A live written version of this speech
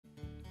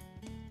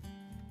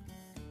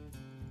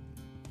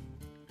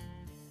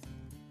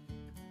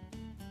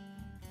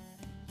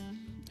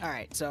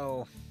Alright,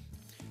 so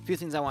a few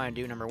things I want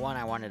to do. Number one,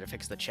 I wanted to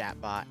fix the chat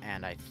bot,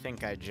 and I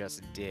think I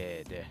just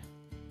did.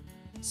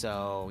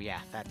 So, yeah,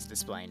 that's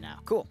displaying now.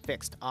 Cool,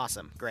 fixed.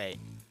 Awesome, great.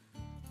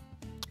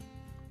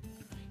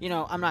 You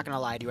know, I'm not going to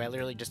lie to you. I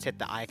literally just hit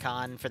the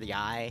icon for the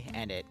eye,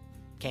 and it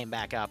came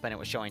back up, and it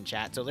was showing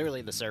chat. So,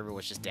 literally, the server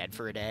was just dead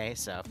for a day,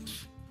 so...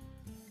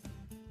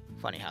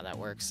 Funny how that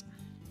works.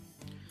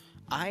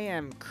 I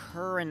am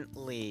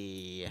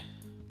currently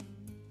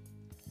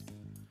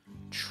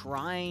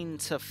trying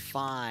to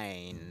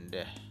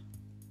find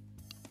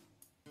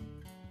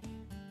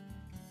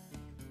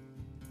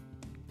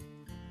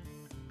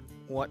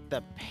what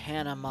the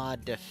Panama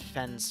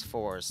Defense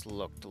Force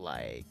looked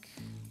like.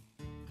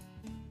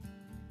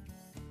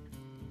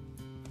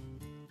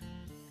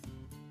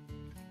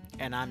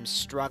 And I'm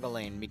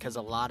struggling because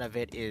a lot of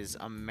it is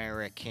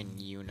American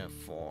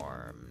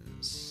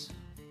uniforms.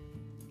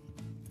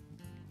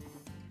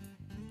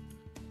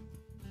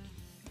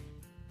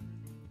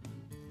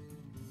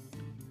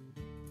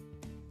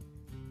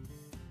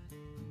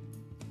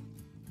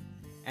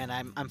 And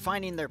I'm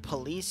finding their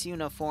police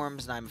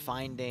uniforms, and I'm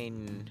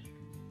finding...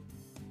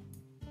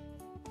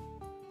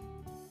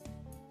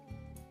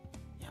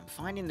 Yeah, I'm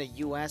finding the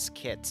US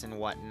kits and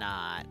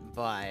whatnot,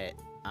 but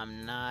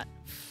I'm not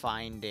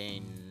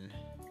finding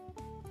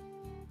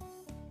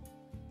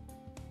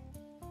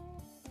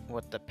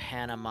what the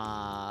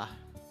Panama...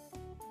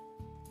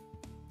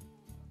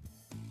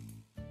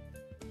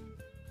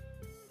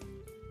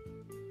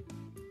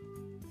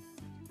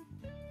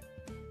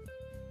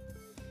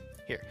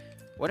 Here.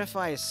 What if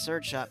I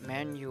search up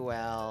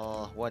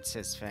Manuel, what's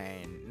his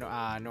fame?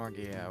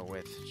 Norgia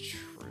with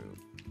troop.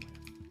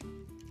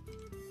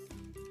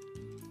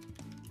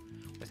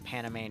 With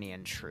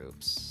Panamanian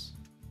troops.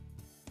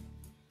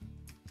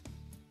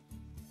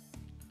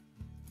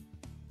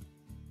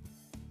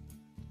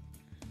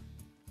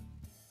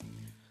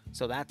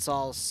 So that's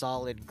all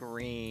solid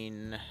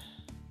green.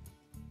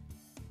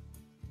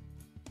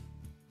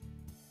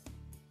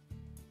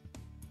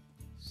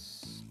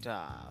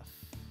 Stuff.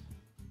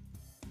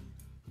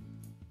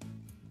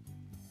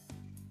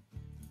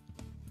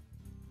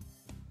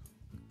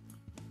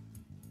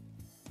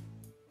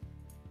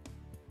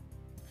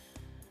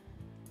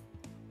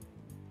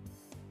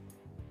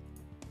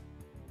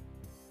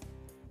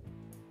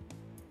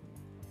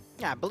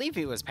 Yeah, I believe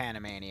he was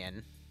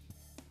Panamanian.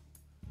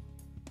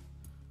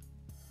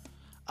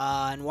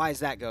 And why is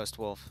that, Ghost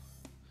Wolf?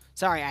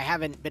 Sorry, I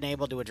haven't been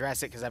able to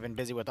address it because I've been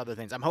busy with other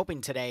things. I'm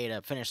hoping today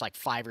to finish like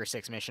 5 or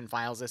 6 mission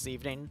files this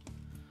evening,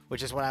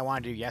 which is what I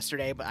wanted to do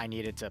yesterday, but I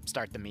needed to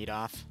start the meet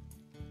off.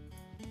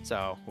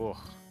 So, ooh.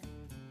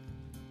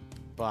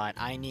 But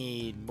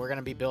we're going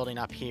to be building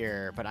up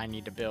here, but I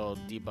need to build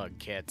debug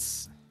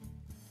kits.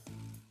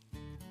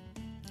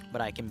 But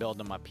I can build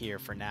them up here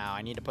for now.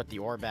 I need to put the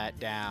Orbat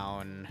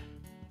down.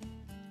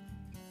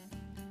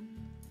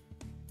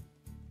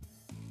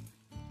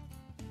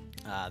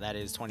 That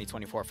is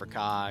 2024 for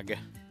COG.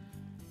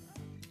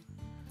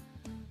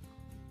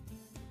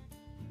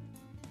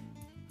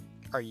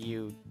 Are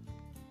you...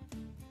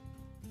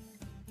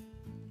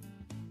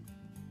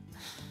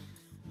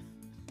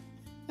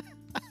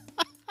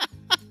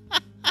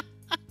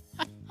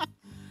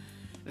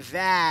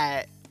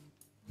 that...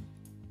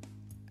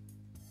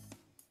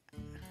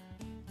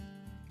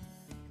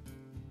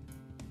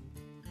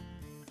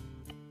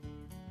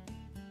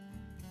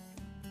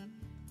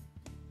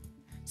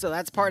 So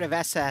that's part of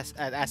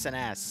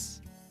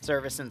SNS,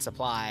 Service and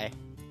Supply.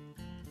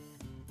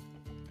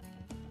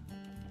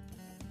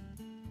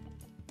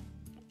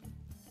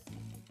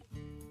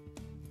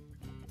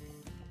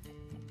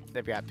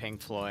 They've got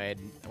Pink Floyd.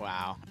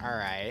 Wow. All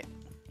right.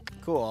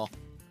 Cool.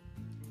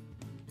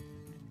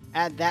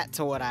 Add that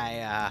to what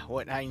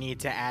I need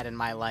to add in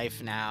my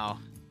life now.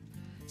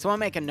 So I'll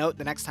make a note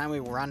the next time we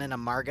run in a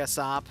Marga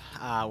SOP,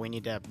 we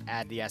need to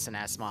add the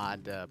SNS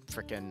mod to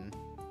frickin'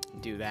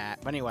 do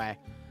that. But anyway.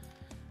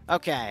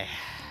 Okay.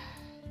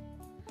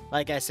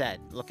 Like I said,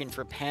 looking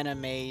for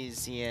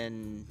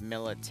Panamanian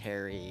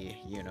military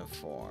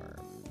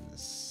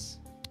uniforms.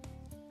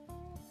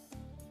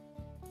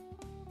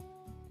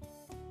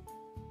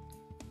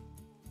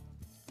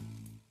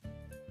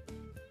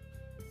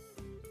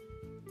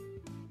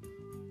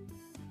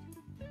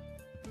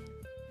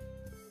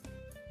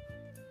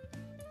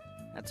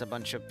 That's a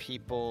bunch of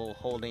people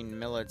holding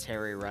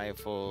military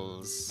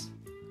rifles.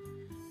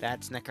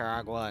 That's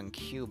Nicaragua and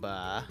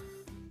Cuba.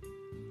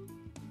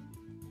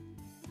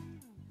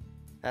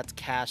 That's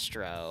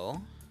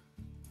Castro.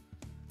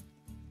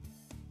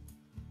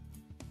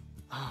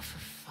 Oh, for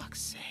fuck's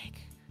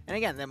sake. And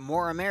again, the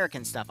more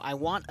American stuff. I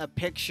want a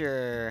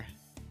picture.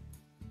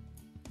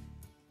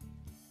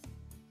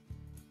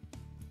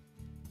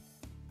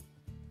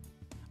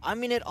 I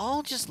mean, it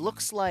all just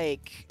looks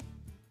like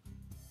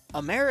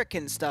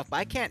American stuff, but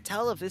I can't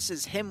tell if this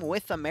is him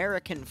with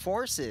American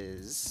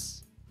forces.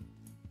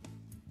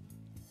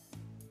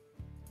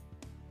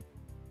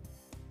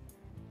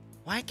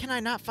 Why can I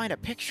not find a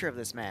picture of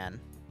this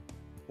man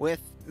with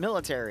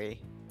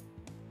military?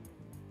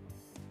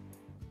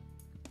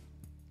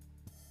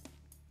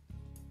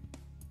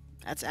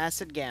 That's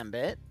Acid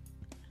Gambit.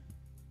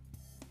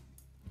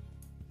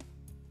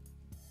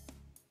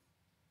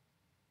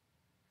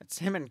 That's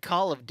him in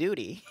Call of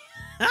Duty.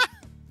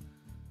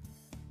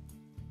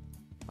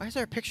 Why is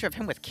there a picture of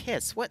him with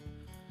Kiss? What?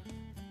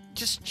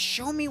 Just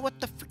show me what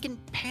the freaking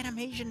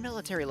Panamasian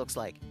military looks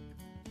like.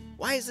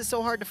 Why is this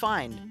so hard to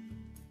find?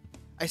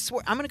 I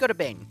swear, I'm gonna go to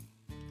Bing.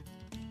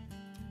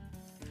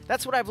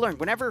 That's what I've learned.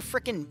 Whenever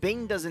frickin'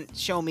 Bing doesn't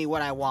show me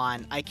what I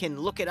want, I can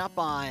look it up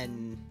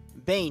on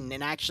Bing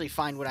and actually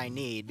find what I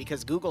need,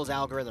 because Google's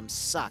algorithm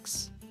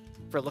sucks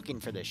for looking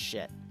for this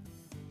shit.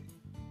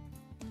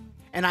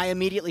 And I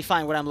immediately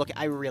find what I'm looking...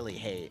 I really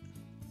hate.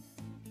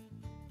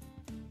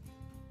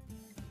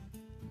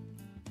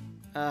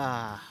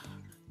 Fine,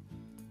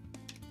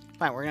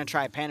 we're gonna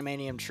try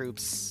Panamanian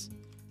troops,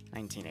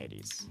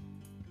 1980s.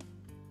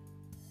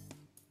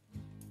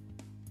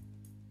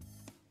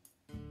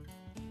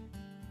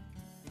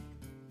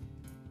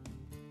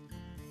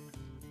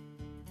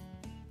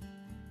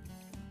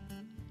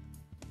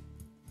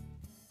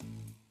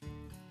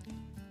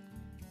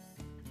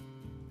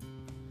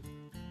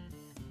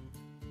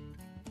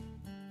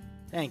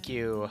 Thank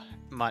you,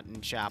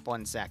 Mutton Chop.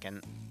 1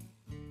 second.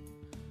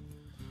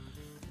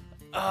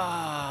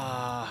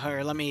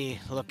 Or let me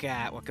look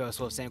at what Ghost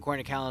Wolf's saying.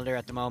 According to calendar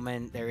at the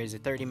moment, there is a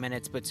 30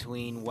 minutes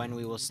between when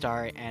we will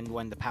start and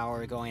when the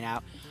power is going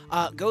out.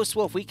 Ghost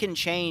Wolf, we can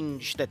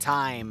change the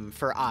time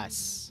for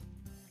us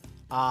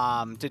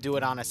to do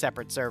it on a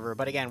separate server.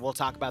 But again, we'll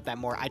talk about that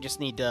more. I just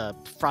need to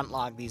front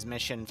log these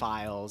mission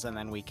files, and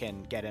then we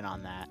can get in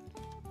on that.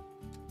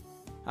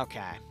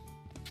 Okay.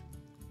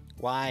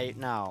 Why?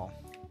 No.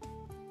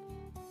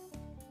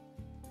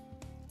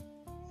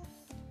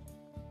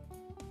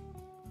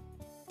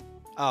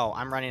 Oh,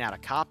 I'm running out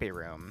of copy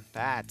room.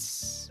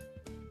 That's...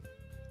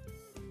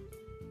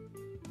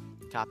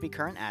 Copy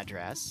current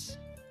address.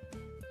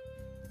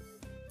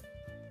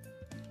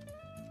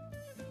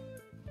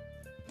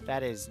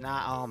 That is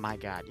not... Oh my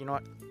god. You know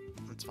what?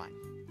 That's fine.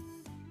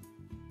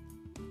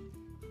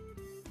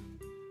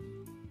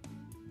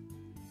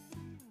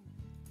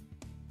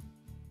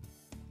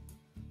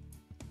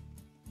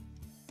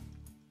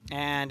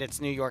 And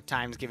it's New York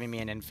Times giving me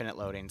an infinite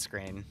loading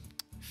screen.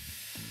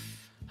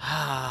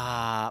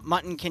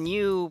 Mutton, can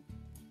you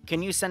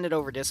send it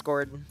over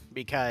Discord?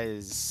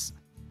 Because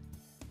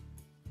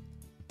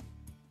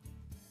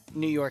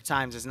New York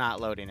Times is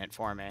not loading it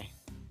for me,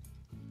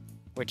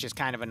 which is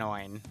kind of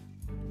annoying.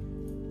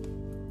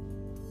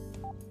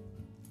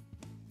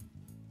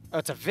 Oh,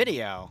 it's a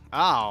video.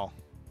 Oh.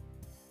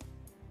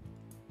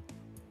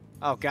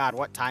 Oh god,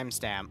 what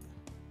timestamp?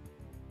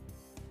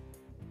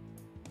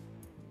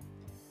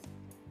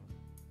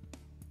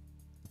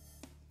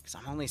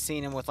 I'm only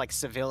seeing him with, like,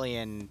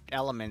 civilian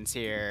elements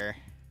here.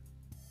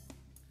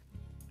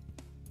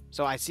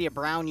 So I see a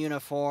brown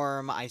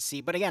uniform, I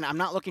see... But again, I'm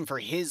not looking for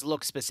his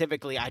look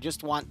specifically. I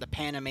just want the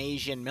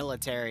Panamasian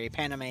military.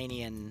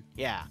 Panamanian...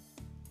 Yeah.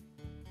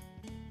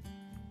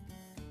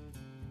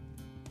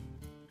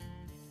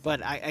 But,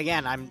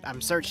 again,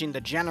 I'm searching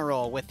the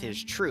general with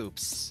his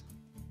troops.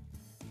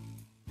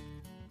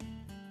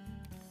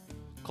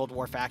 Cold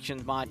War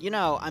Factions mod. You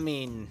know, I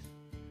mean...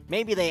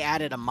 Maybe they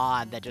added a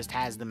mod that just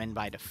has them in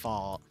by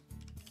default.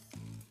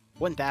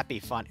 Wouldn't that be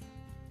fun?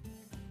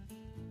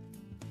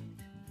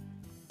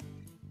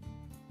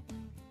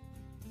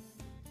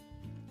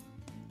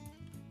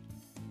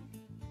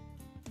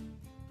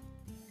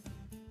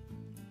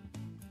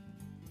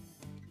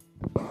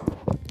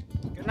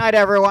 Good night,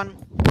 everyone.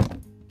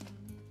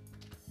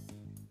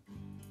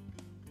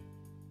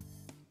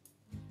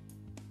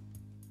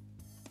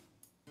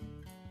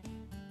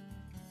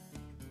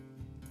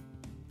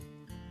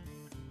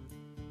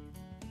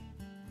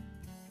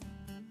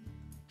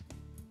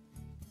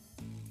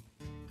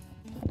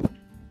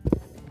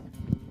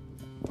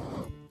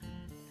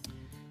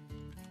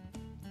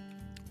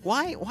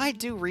 Why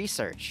do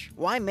research?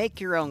 Why make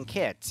your own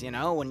kits, you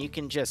know, when you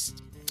can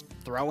just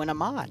throw in a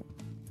mod?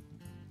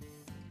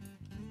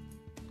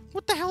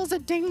 What the hell is a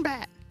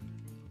dingbat?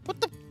 What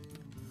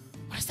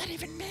does that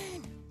even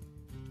mean?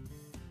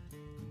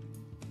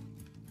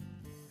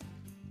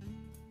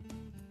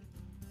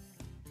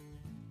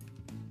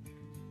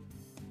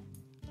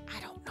 I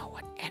don't know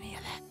what any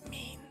of that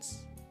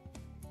means.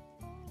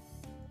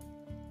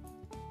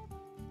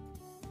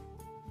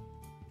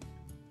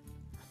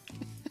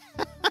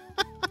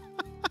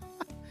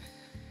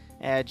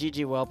 Yeah,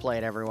 GG, well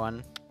played,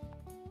 everyone.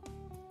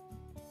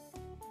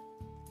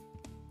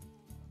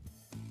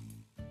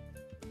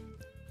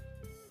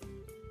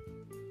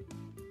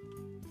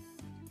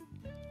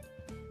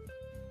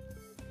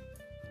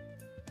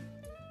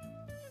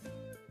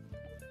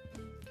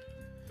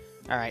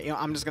 Alright, you know,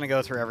 I'm just gonna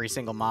go through every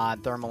single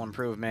mod. Thermal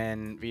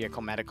improvement,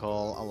 vehicle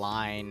medical,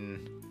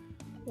 align.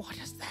 What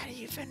does that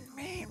even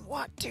mean?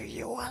 What do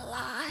you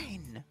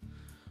align?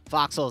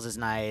 Foxholes is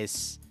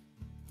nice.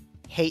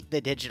 Hate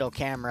the digital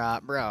camera,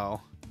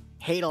 bro.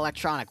 Hate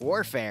electronic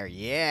warfare,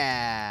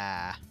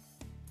 yeah.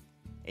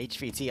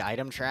 HVT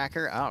item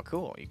tracker, oh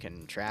cool, you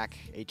can track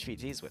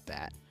HVTs with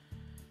that.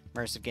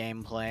 Immersive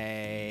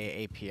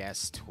gameplay,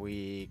 APS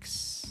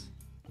tweaks.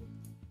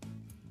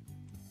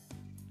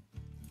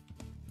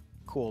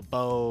 Cool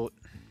boat.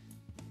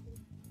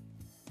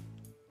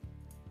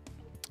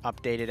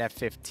 Updated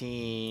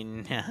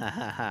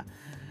F-15.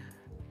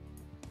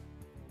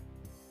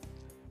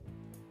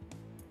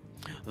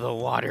 The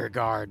Water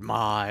Guard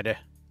mod.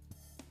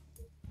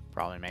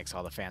 Probably makes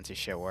all the fancy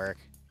shit work.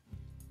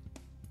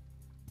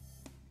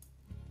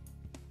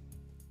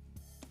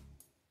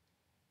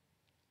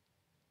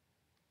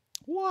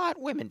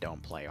 What? Women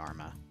don't play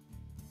Arma.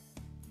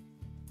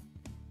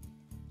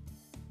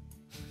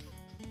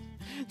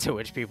 To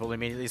which people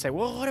immediately say,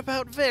 well, what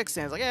about Vix?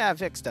 And it's like, yeah,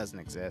 Vix doesn't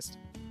exist.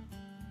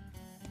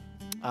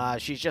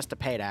 She's just a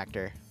paid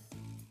actor.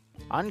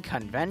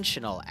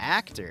 Unconventional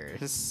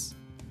actors?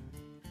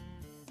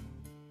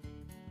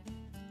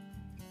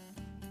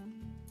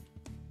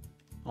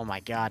 Oh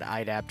my god,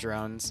 IDAP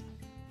drones.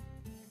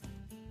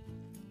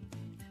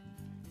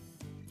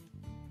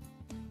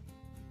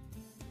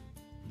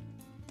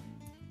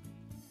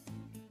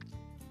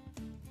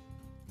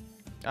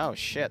 Oh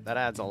shit, that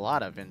adds a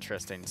lot of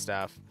interesting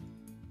stuff.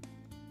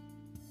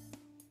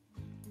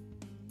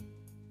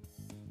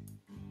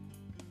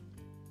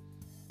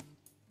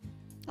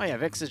 Oh yeah,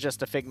 Vix is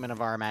just a figment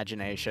of our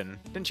imagination.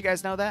 Didn't you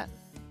guys know that?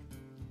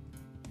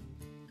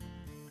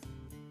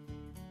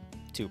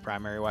 2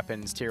 primary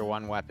weapons, tier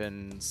 1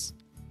 weapons.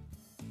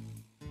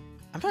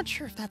 I'm not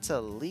sure if that's a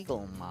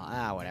legal mod.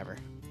 Ah, whatever.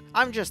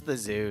 I'm just the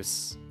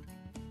Zeus.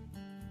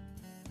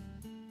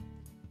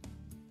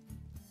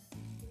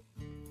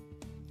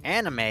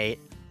 Animate?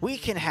 We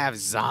can have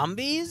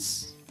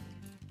zombies?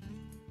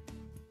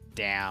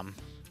 Damn.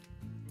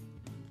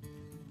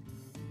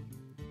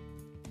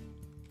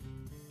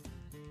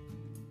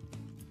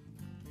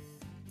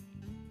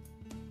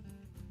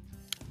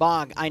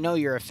 Bog, I know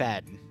you're a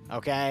Fed,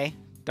 okay?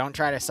 Don't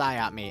try to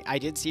psyop me. I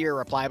did see your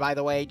reply, by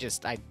the way.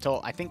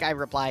 I think I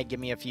replied,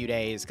 give me a few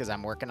days, because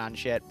I'm working on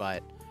shit,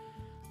 but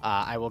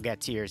I will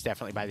get to yours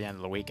definitely by the end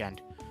of the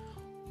weekend.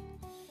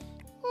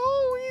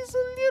 Oh,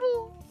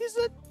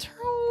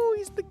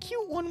 he's the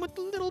cute one with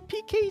the little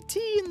PKT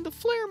and the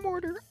flare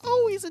mortar.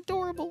 Oh, he's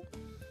adorable.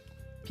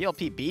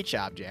 PLP beach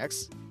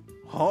objects.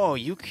 Oh,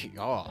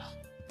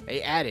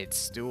 they added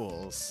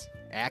stools.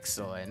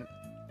 Excellent.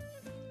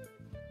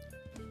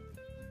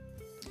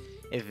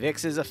 If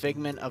Vix is a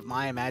figment of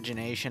my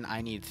imagination,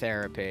 I need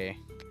therapy.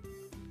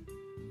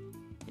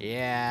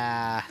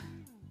 Yeah.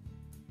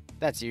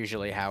 That's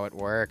usually how it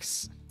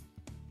works.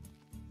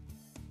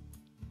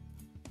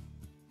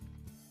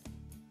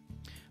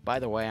 By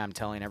the way, I'm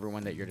telling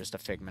everyone that you're just a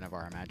figment of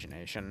our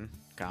imagination,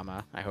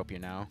 comma, I hope you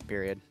know,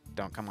 period.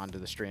 Don't come onto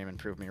the stream and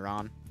prove me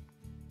wrong.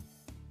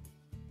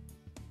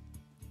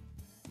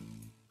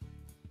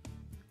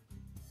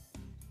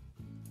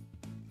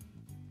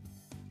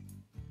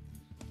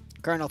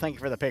 Colonel, thank you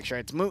for the picture.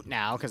 It's moot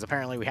now, because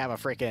apparently we have a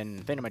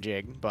freaking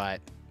thingamajig,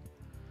 but...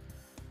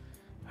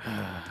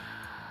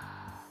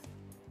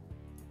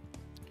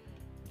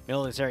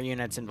 Military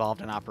units involved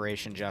in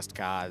Operation Just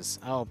Cause.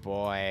 Oh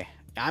boy.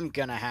 I'm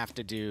gonna have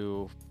to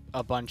do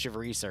a bunch of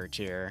research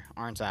here,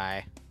 aren't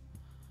I?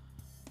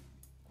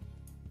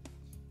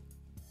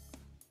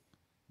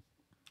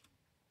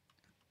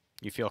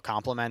 You feel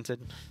complimented?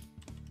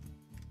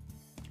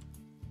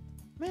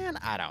 Man,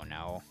 I don't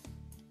know.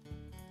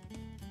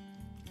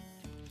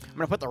 I'm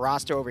going to put the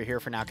roster over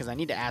here for now because I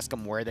need to ask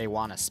them where they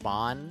want to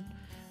spawn.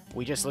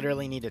 We just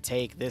literally need to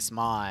take this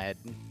mod.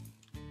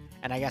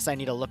 And I guess I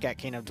need to look at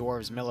King of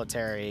Dwarves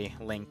military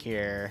link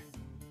here.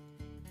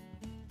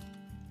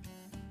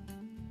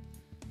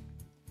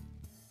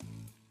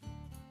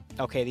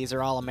 Okay, these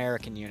are all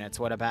American units.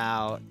 What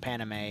about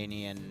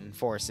Panamanian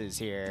forces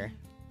here?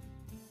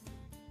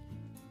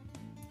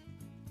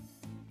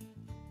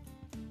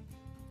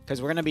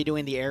 Because we're going to be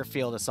doing the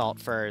airfield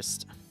assault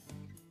first.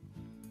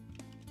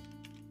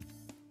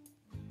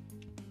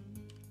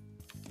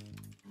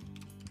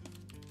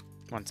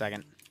 One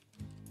second.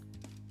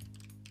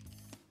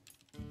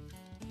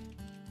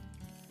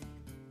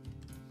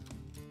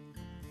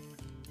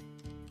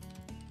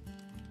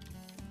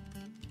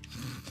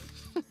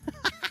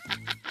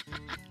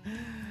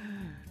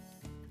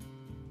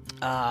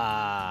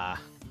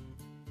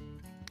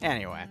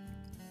 Anyway.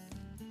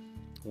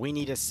 We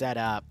need to set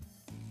up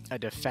a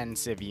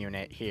defensive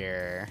unit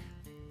here.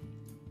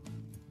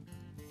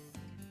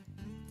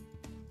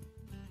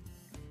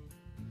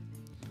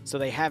 So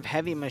they have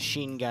heavy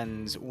machine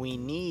guns. We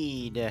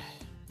need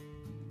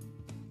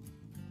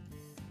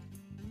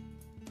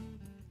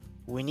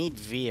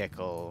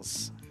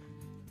vehicles.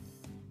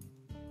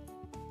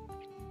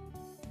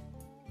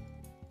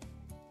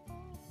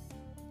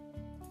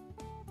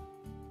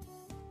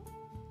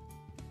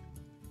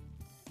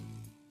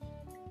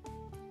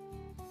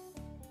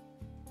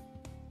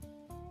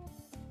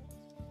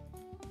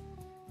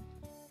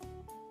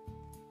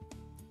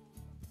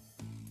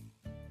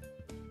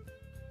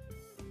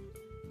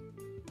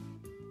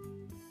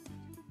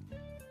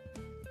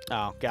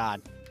 Oh,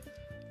 God.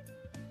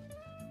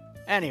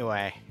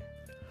 Anyway.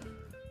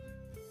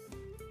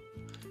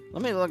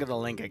 Let me look at the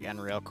link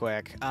again real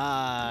quick.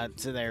 To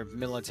their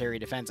military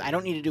defense. I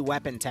don't need to do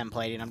weapon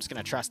templating. I'm just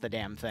going to trust the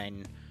damn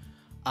thing.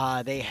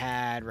 They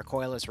had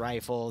recoilless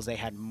rifles. They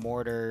had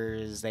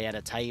mortars. They had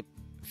a Type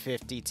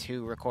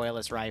 52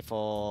 recoilless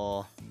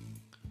rifle.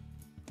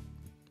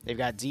 They've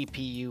got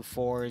ZPU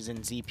 4s and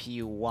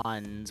ZPU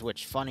 1s,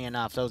 which, funny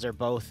enough, those are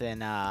both in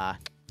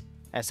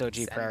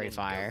SOG Prairie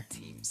Fire.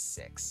 Team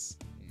 6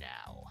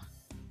 now.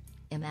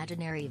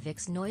 Imaginary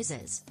VIX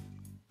noises.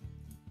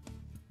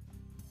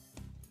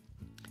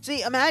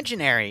 See,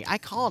 imaginary. I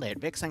called it.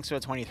 Vix, thanks for a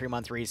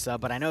 23-month resub,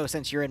 but I know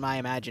since you're in my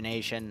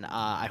imagination,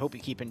 I hope you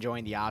keep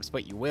enjoying the ops,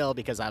 but you will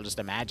because I'll just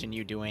imagine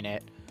you doing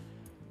it.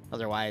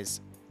 Otherwise,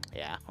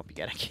 yeah, hope you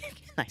get a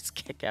nice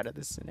kick out of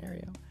this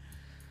scenario.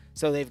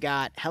 So they've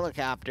got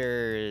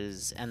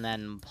helicopters and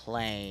then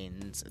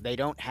planes. They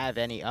don't have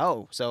any...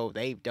 Oh, so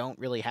they don't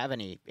really have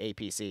any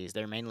APCs.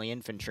 They're mainly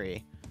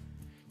infantry.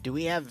 Do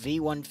we have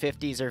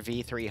V-150s or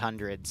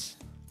V-300s?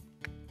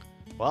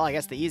 Well, I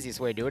guess the easiest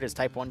way to do it is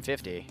Type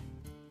 150.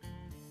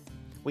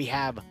 We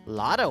have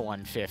Lotto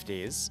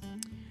 150s.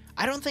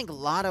 I don't think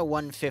Lotto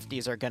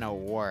 150s are going to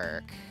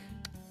work.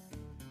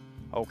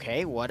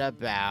 Okay, what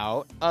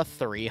about a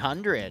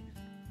 300?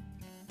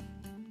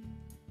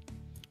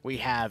 We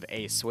have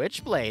a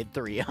Switchblade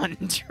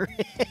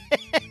 300.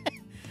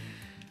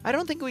 I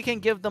don't think we can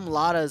give them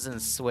Lottos and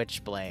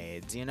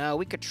Switchblades. You know,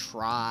 we could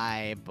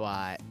try,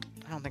 but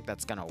I don't think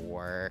that's going to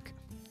work.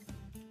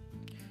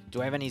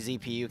 Do I have any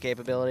ZPU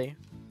capability?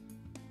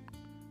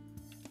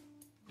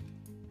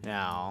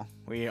 No,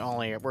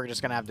 we're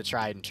just gonna have the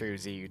tried and true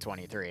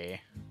ZU-23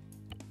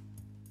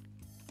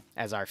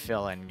 as our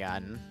fill-in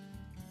gun.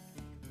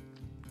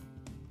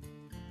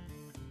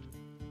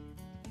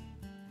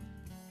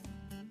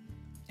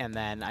 And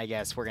then I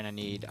guess we're gonna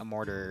need a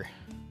mortar.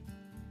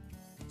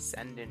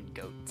 Send in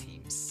Goat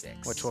Team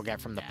 6. Which we'll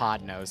get from the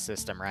pod nose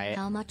system, right?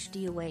 How much do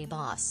you weigh,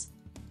 boss?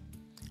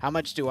 How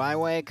much do I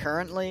weigh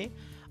currently?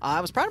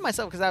 I was proud of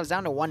myself because I was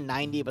down to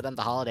 190, but then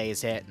the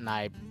holidays hit, and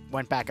I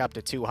went back up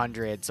to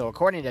 200. So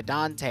according to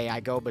Dante, I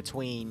go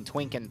between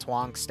Twink and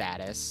Twonk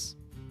status.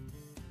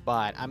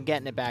 But I'm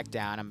getting it back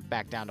down. I'm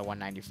back down to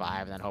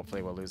 195, and then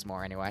hopefully we'll lose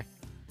more anyway.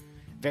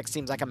 Vic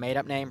seems like a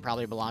made-up name.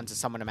 Probably belongs to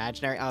someone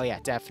imaginary. Oh, yeah,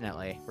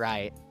 definitely.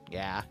 Right.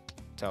 Yeah,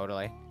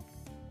 totally.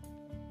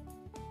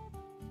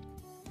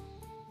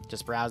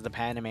 Just browse the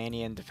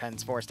Panamanian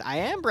Defense Force. I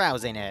am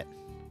browsing it.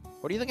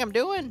 What do you think I'm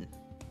doing?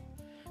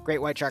 Great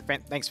White Shark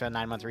fan, thanks for the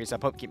 9-month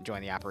resub. Hope you keep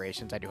enjoying the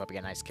operations. I do hope you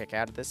get a nice kick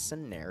out of this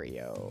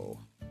scenario.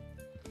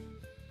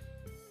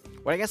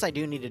 What I guess I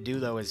do need to do,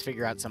 though, is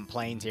figure out some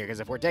planes here, because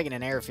if we're taking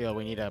an airfield,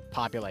 we need to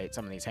populate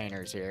some of these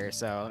hangars here.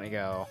 So let me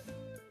go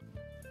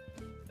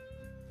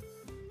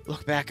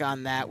look back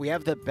on that. We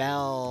have the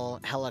Bell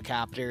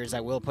helicopters.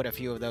 I will put a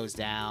few of those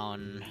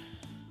down.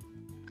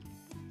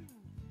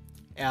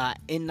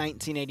 In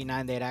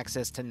 1989, they had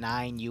access to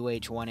 9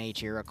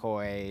 UH-1H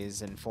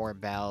Iroquois and 4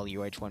 Bell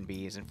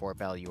UH-1Bs and 4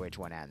 Bell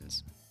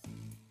UH-1Ns.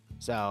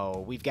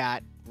 So we've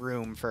got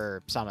room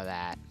for some of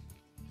that.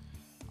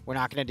 We're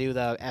not going to do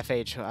the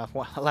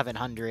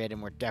FH-1100,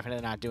 and we're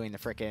definitely not doing the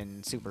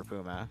frickin' Super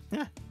Puma.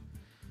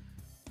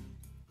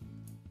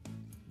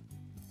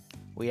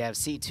 We have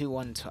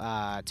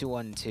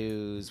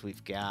C-212s.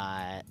 We've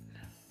got...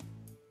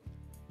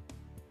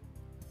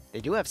 They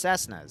do have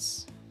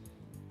Cessnas.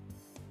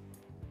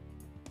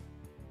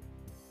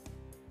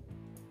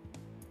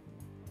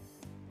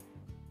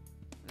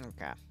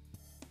 Okay.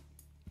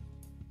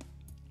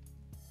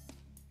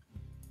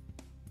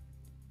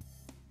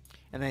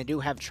 And they do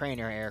have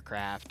trainer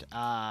aircraft.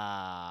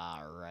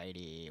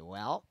 Alrighty.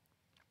 Well,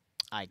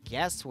 I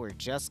guess we're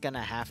just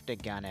gonna have to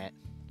gun it.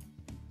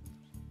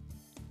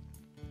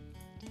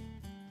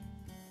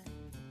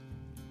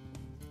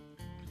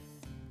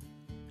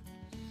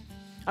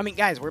 I mean,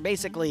 guys, we're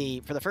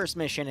basically, for the first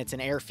mission, it's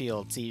an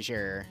airfield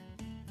seizure.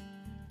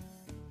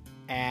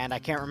 And I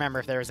can't remember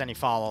if there was any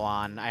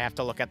follow-on. I have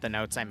to look at the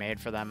notes I made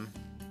for them.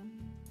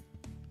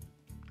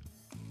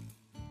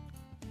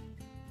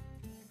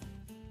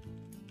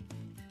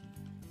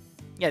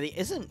 Yeah,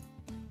 didn't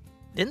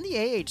the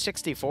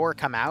AH-64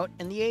 come out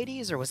in the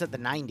 80s, or was it the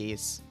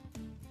 90s?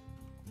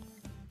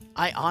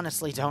 I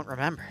honestly don't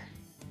remember.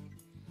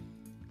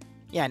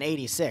 Yeah, in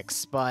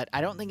 86, but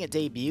I don't think it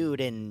debuted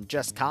in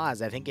Just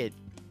Cause. I think it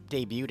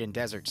debuted in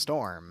Desert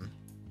Storm.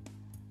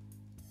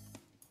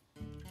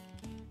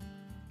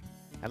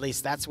 At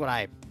least that's what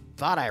I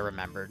thought I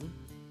remembered.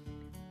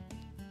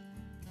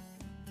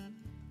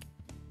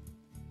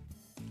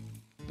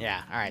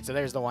 Yeah, alright, so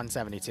there's the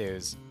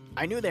 172s.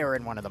 I knew they were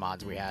in one of the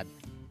mods we had.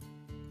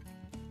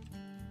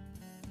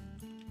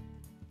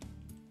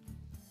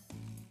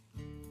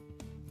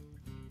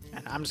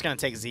 And I'm just going to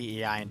take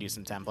ZEI and do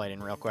some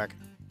templating real quick.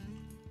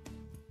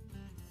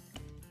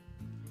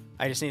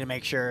 I just need to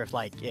make sure if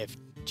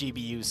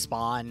GBUs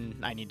spawn,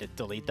 I need to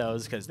delete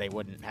those because they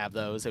wouldn't have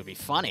those. It would be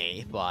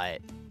funny, but...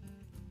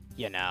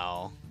 You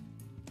know.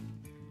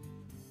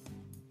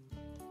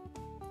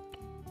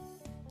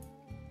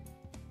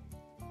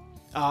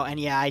 Oh, and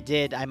yeah, I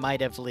did. I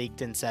might have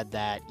leaked and said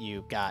that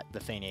you got the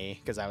thingy,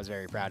 because I was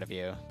very proud of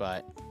you,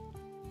 but...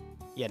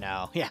 You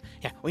know, yeah,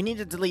 we need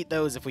to delete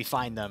those if we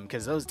find them,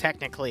 because those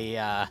technically,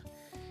 yeah,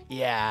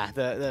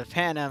 the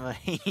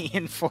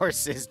Panamanian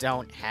forces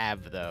don't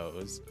have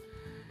those.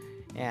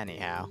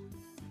 Anyhow.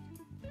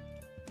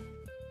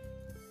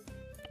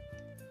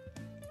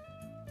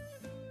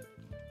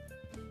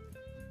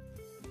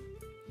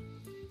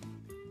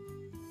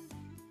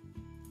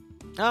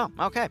 Oh,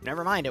 okay,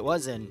 never mind, it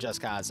was in Just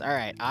Cause.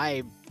 Alright,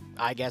 I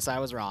guess I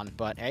was wrong,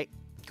 but hey,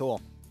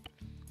 cool.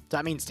 So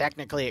that means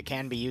technically it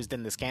can be used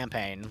in this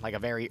campaign, like a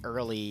very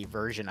early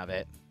version of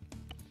it,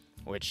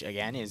 which,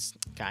 again, is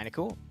kind of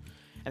cool.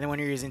 And then when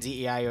you're using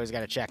ZEI, you always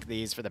got to check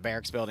these for the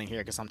barracks building here,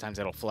 because sometimes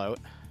it'll float.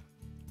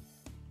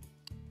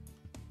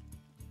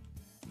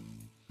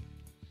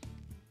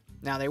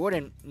 Now, they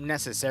wouldn't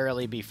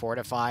necessarily be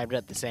fortified, but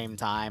at the same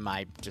time,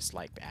 I just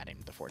like adding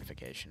the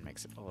fortification.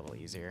 Makes it a little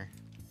easier.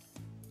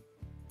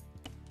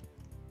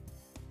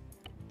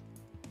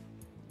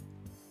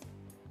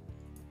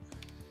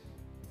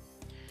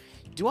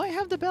 Do I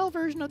have the Bell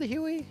version of the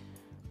Huey?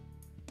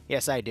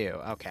 Yes, I do.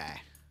 Okay.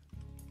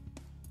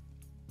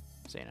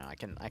 So, you know,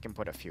 I can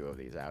put a few of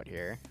these out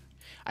here.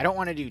 I don't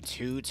want to do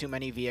too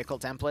many vehicle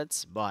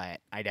templates, but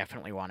I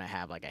definitely want to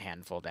have, like, a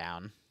handful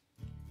down.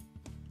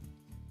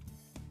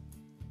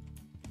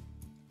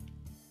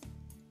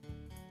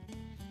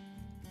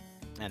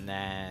 And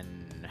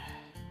then...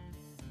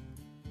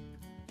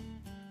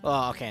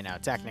 Well, okay, no,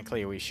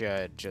 technically we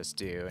should just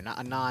do...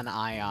 A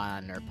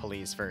non-ion or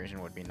police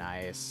version would be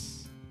nice.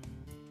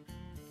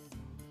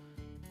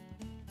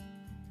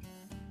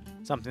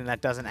 Something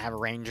that doesn't have a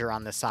ranger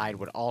on the side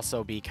would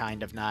also be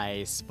kind of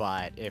nice,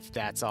 but if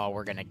that's all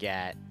we're gonna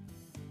get...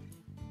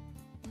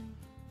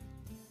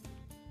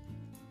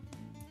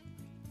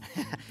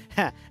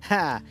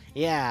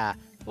 Yeah,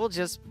 we'll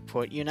just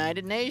put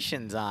United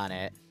Nations on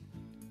it.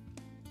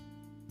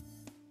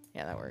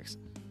 Yeah, that works.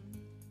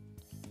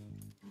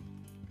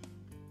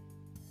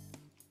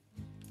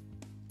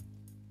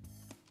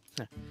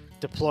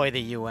 Deploy the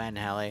UN,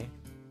 Helly.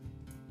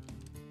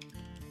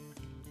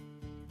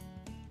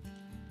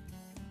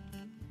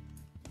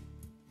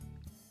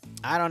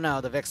 I don't know.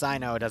 The Vix I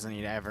know doesn't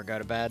need to ever go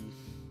to bed.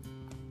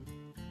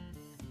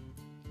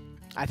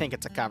 I think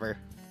it's a cover.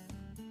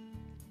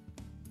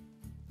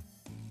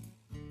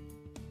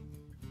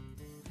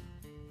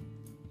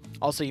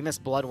 Also, you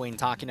missed Bloodwing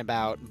talking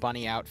about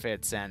bunny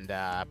outfits and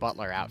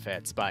butler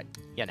outfits, but,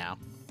 you know.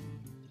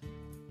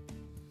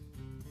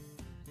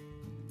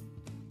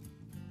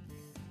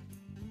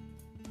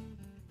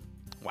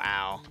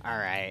 Wow. All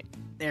right.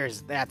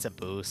 That's a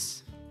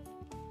boost.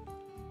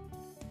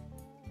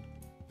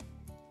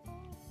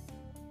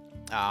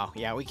 Oh,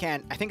 yeah, we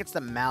can't... I think it's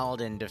the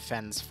Malden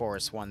Defense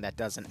Force one that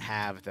doesn't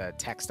have the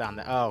text on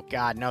the... Oh,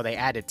 God, no, they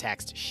added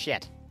text.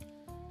 Shit.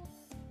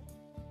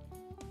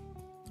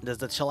 Does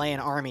the Chilean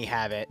army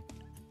have it?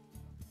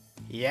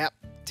 Yep.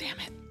 Damn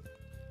it.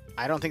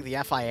 I don't think the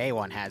FIA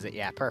one has it.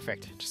 Yeah,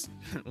 perfect. Just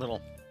little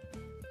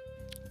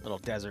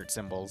desert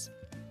symbols.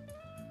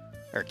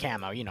 Or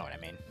camo, you know what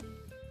I mean.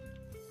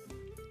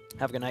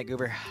 Have a good night,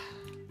 Goober.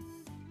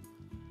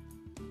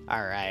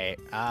 Alright,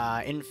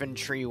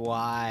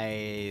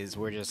 infantry-wise,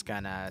 we're just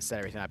gonna set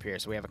everything up here.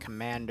 So we have a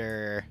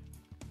commander.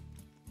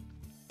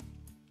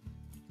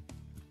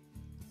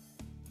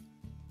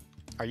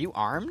 Are you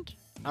armed?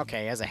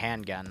 Okay, he has a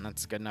handgun.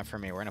 That's good enough for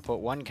me. We're gonna put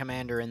one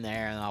commander in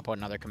there, and then I'll put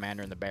another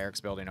commander in the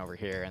barracks building over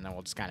here, and then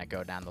we'll just kind of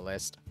go down the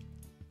list.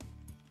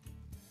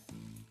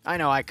 I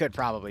know, I could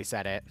probably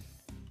set it.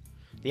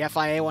 The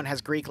FIA one has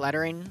Greek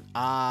lettering.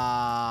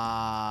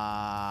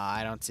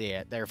 I don't see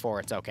it. Therefore,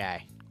 it's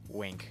okay.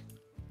 Wink.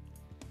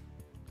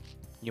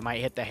 You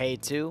might hit the hay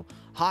too.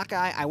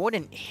 Hawkeye, I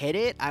wouldn't hit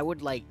it. I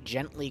would like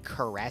gently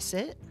caress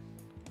it.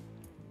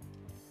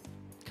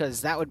 Cause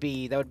that would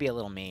be a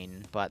little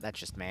mean, but that's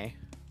just me.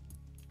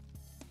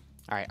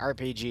 Alright,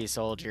 RPG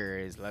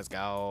soldiers, let's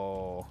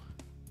go.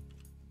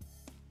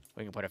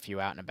 We can put a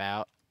few out and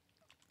about.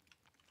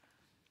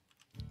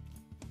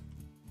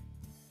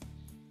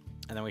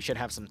 And then we should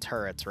have some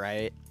turrets,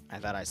 right? I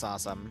thought I saw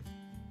some.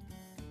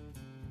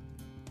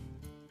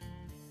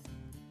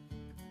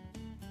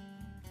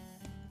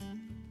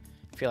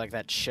 I feel like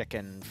that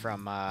chicken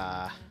from,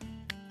 God,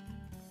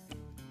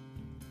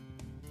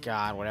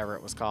 whatever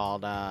it was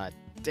called.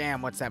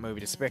 Damn, what's that movie?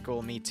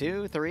 Despicable Me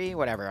 2, 3,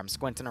 whatever. I'm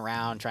squinting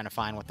around trying to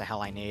find what the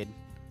hell I need.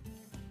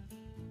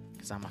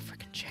 Because I'm a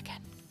freaking chicken.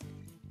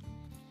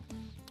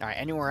 Alright,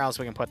 anywhere else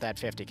we can put that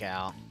 50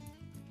 cal.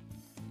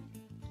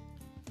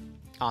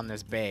 On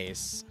this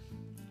base.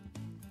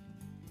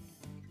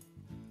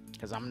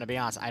 Because I'm going to be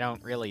honest, I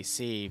don't really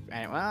see...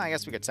 Well, I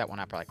guess we could set one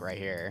up like right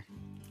here.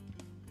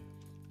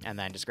 And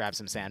then just grab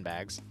some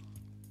sandbags.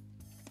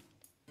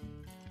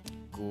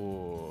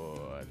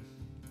 Good.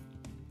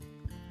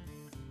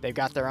 They've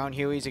got their own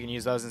Hueys. You can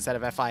use those instead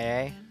of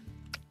FIA.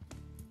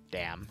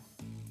 Damn.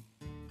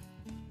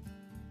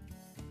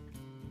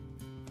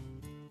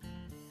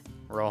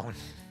 Rolling.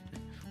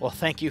 Well,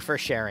 thank you for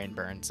sharing,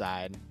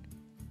 Burnside.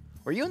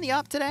 Were you in the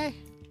op today?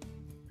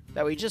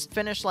 that we just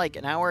finished like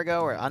an hour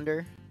ago or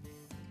under.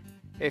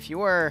 If you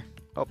were,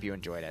 hope you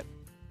enjoyed it.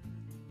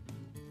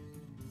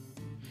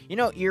 You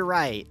know, you're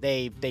right.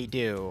 They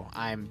do.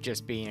 I'm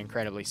just being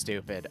incredibly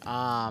stupid.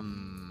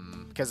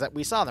 Because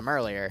we saw them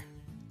earlier.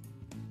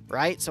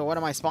 Right? So what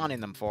am I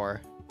spawning them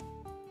for?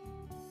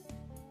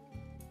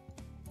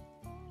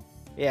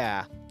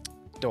 Yeah.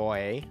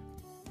 Doi.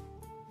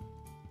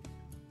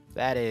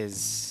 That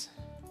is...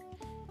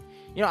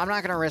 You know, I'm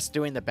not going to risk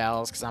doing the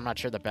bells because I'm not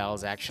sure the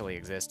bells actually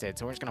existed.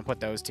 So we're just going to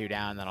put those two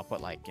down, and then I'll put,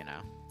 like, you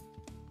know,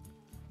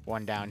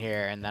 one down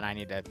here, and then I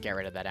need to get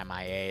rid of that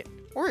MI8.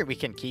 Or we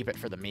can keep it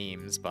for the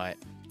memes, but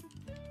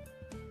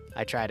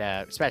I try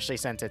to, especially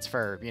since it's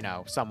for, you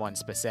know, someone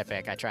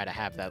specific, I try to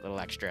have that little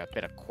extra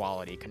bit of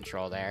quality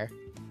control there.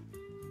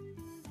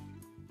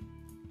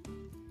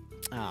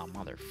 Oh,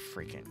 mother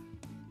freaking.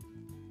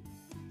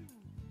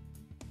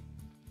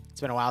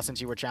 It's been a while since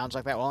you were challenged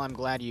like that. Well, I'm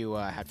glad you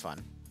had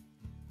fun.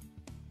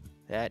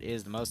 That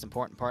is the most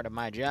important part of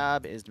my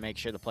job, is to make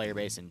sure the player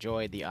base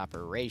enjoyed the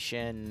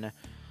operation.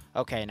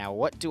 Okay, now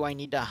what do I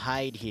need to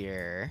hide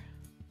here?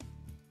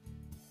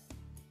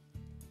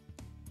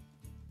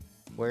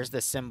 Where's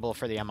the symbol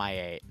for the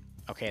MI8?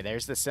 Okay,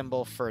 there's the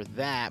symbol for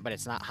that, but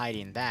it's not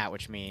hiding that,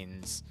 which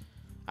means...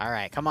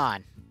 Alright, come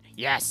on.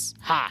 Yes!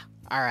 Ha!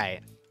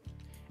 Alright.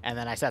 And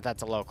then I set that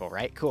to local,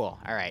 right? Cool.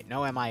 Alright,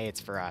 no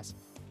MI8s for us.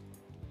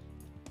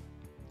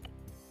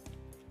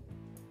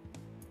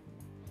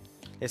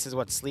 This is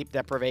what sleep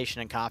deprivation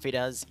and coffee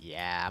does?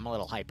 Yeah, I'm a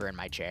little hyper in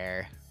my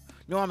chair.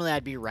 Normally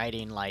I'd be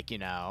writing, like, you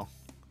know,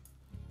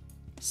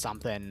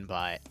 something,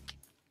 but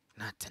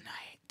not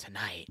tonight.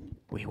 Tonight,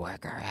 we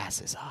work our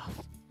asses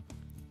off.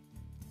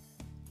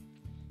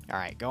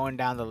 Alright, going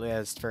down the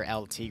list for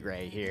El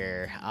Tigre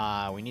here.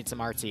 We need some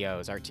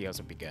RTOs. RTOs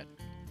would be good.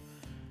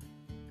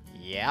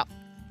 Yep.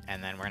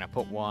 And then we're going to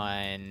put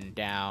one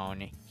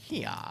down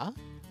here. And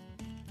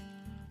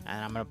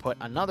I'm going to put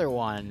another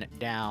one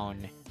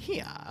down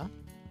here.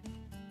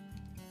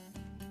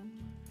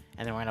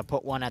 And then we're going to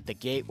put one at the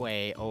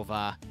gateway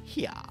over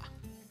here.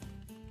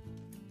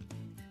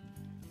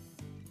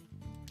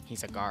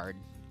 He's a guard.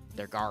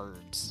 They're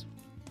guards.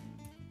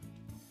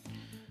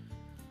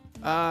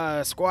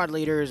 Squad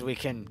leaders, we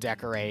can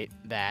decorate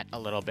that a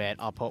little bit.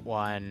 I'll put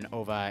one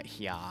over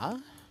here.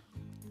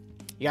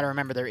 You gotta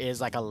remember there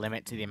is like a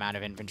limit to the amount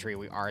of infantry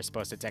we are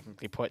supposed to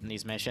technically put in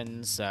these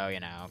missions, so,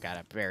 you know,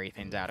 gotta vary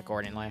things out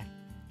accordingly.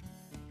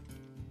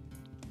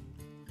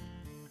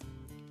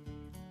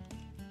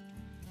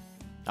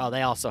 Oh,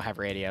 they also have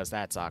radios.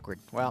 That's awkward.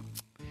 Well,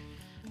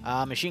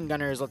 machine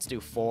gunners, let's do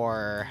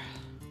 4.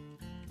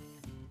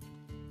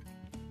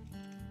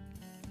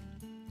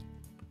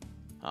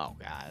 Oh,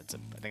 God.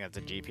 I think that's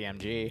a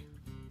GPMG.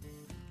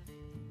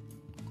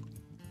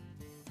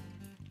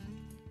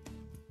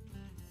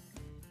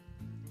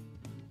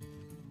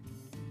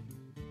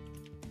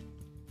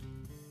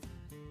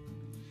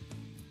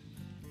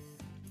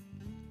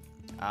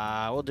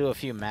 We'll do a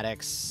few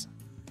medics.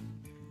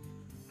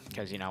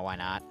 Because, you know, why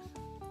not?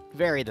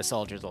 Vary the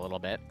soldiers a little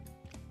bit.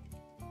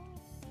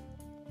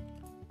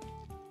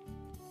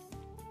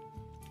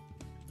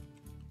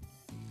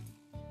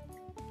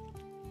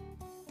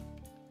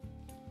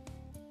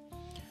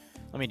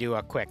 Let me do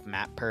a quick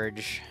map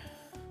purge.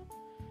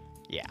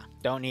 Yeah,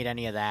 don't need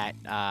any of that.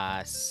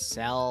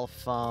 Cell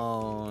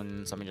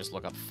phones. Let me just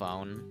look up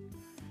phone.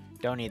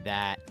 Don't need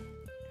that.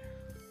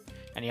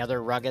 Any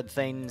other rugged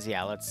things?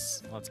 Yeah,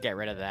 let's get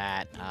rid of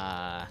that.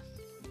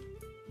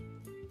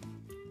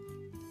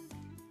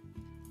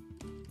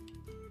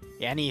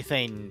 Yeah,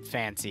 anything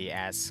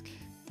fancy-esque.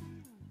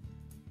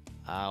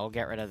 We'll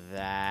get rid of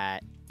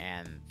that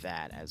and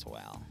that as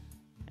well.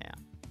 Yeah.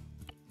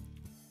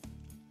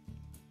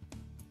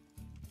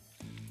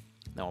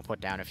 Then we'll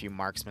put down a few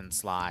marksman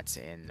slots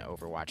in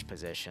Overwatch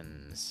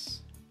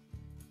positions.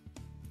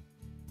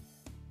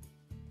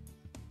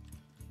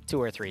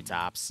 2 or 3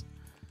 tops.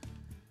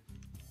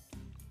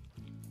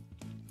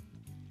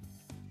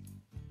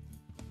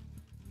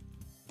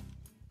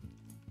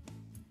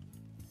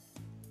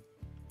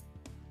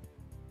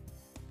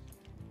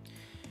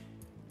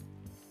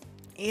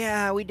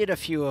 Yeah, we did a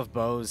few of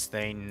Bo's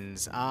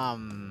things. They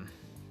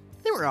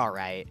were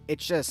alright.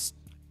 It's just,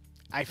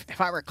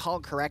 if I recall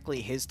correctly,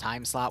 his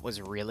time slot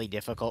was really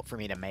difficult for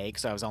me to make,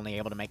 so I was only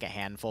able to make a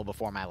handful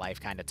before my life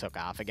kind of took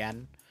off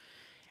again.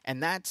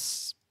 And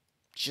that's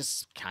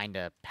just kind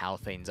of how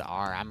things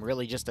are. I'm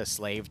really just a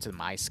slave to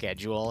my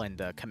schedule and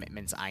the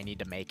commitments I need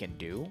to make and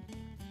do.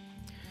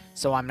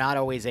 So I'm not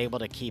always able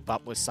to keep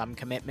up with some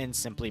commitments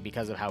simply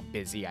because of how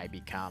busy I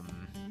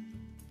become.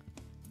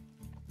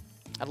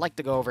 I'd like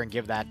to go over and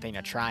give that thing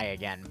a try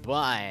again,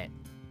 but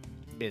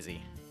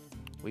busy.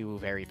 We were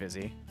very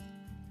busy.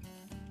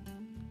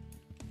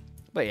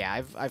 But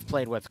yeah, I've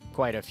played with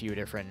quite a few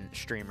different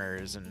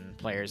streamers and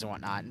players and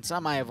whatnot, and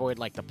some I avoid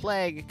like the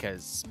plague,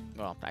 because,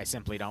 well, I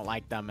simply don't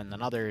like them, and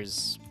then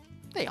others,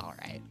 they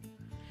alright.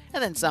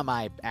 And then some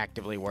I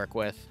actively work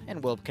with,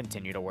 and will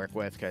continue to work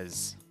with,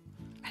 because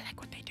I like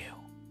what they do.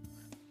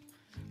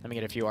 Let me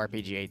get a few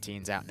RPG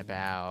 18s out and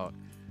about.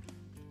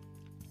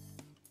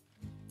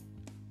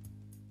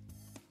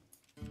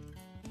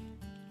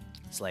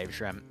 Slave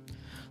shrimp.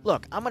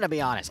 Look, I'm gonna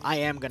be honest. I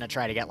am gonna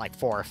try to get like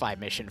 4 or 5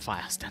 mission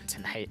files done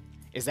tonight.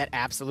 Is that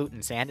absolute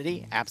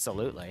insanity?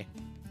 Absolutely.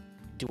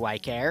 Do I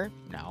care?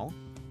 No.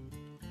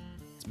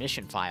 It's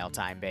mission file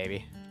time,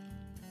 baby.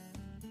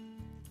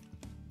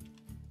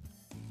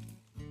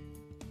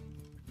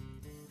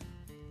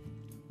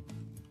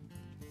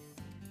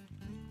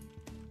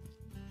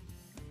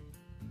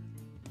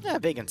 Yeah,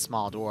 big and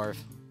small dwarf.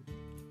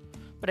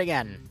 But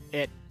again,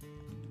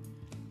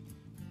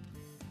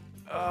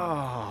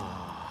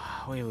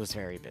 oh, we was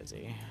very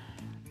busy.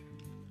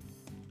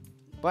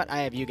 But I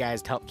have you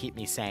guys to help keep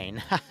me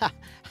sane.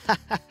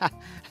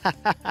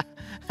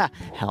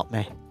 Help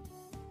me.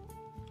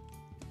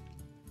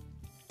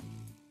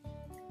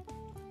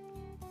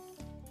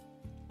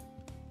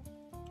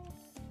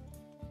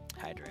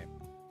 Hydrate.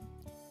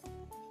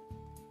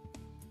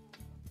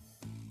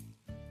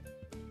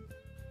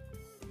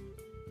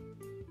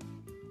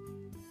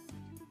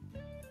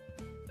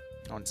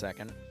 One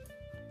second.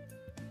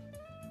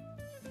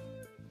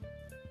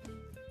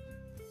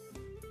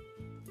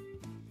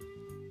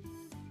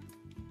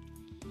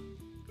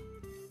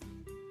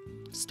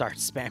 Start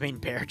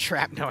spamming bear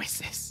trap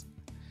noises.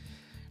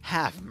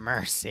 Have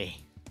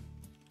mercy.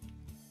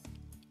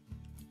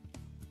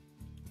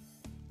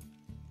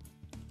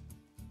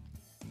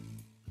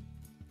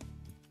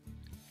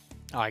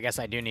 Oh, I guess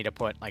I do need to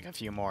put like a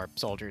few more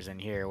soldiers in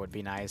here. Would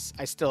be nice.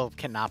 I still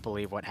cannot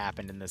believe what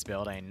happened in this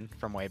building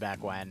from way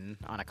back when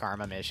on a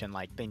Karma mission.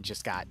 Like, things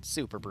just got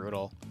super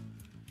brutal.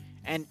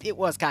 And it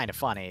was kind of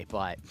funny,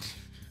 but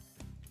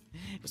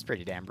it was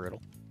pretty damn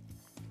brutal.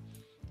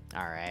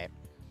 Alright.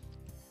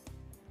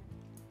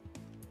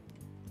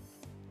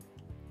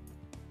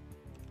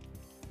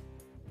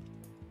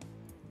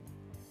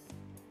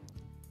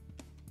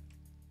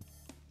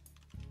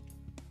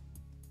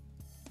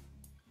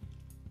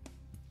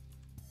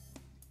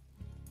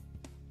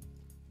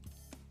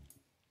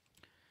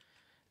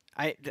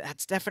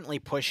 That's definitely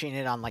pushing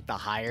it on like the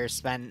higher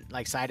spend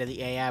like side of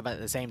the AI, but at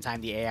the same time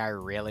the AI are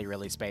really,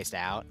 really spaced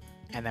out.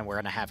 And then we're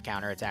gonna have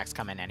counterattacks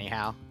come in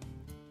anyhow.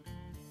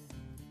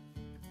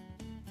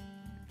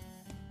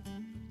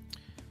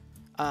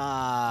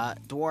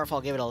 Dwarf,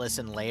 I'll give it a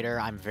listen later.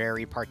 I'm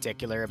very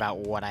particular about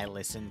what I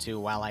listen to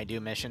while I do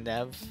mission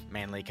dev,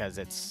 mainly because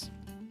it's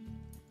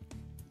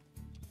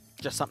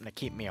just something to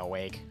keep me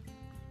awake.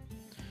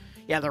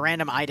 Yeah, the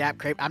random IDAP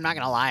crate. I'm not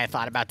gonna lie, I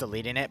thought about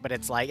deleting it, but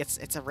it's like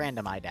it's a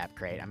random IDAP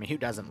crate. I mean, who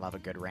doesn't love a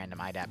good random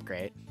IDAP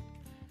crate?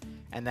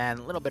 And then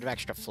a little bit of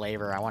extra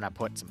flavor. I want to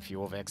put some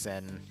fuel Vix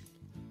in.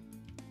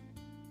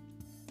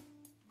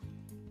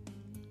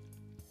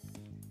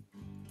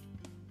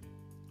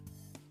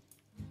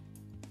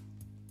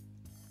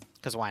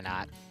 Because why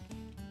not?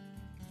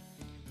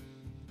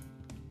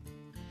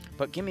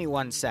 But give me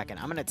 1 second.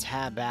 I'm going to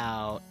tab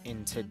out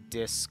into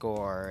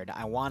Discord.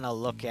 I want to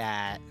look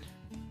at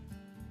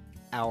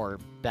our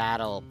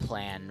battle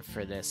plan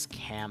for this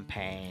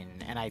campaign.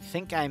 And I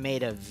think I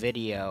made a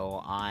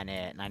video on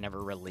it, and I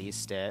never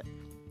released it.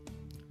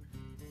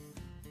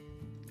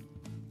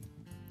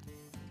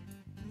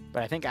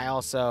 But I think I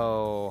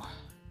also...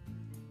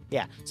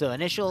 Yeah, so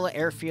initial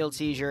airfield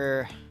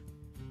seizure,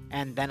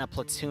 and then a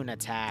platoon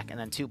attack, and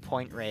then 2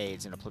 point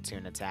raids and a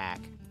platoon attack.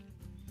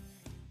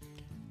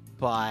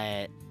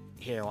 But...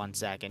 Here, 1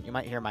 second. You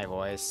might hear my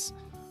voice.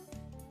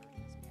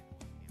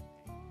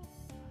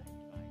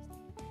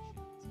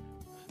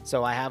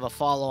 So I have a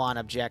follow-on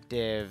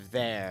objective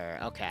there.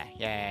 Okay,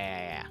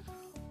 yeah.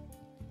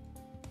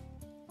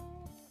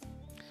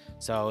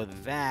 So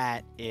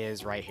that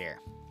is right here.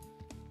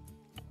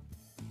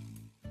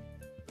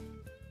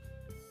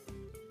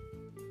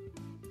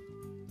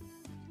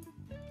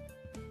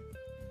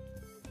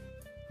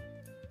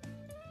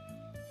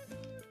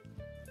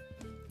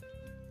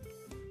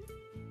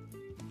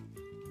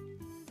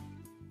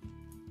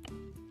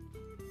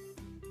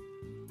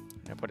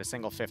 I'm gonna put a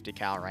single 50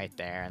 cal right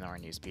there, and then we're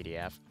gonna use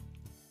PDF.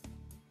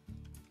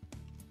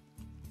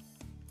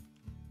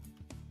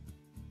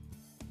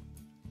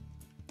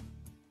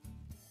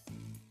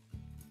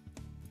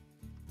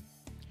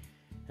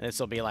 This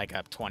will be like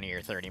a 20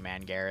 or 30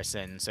 man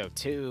garrison. So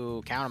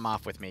 2, count them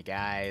off with me,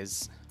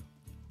 guys.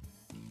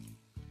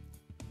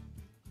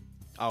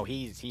 Oh,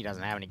 he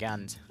doesn't have any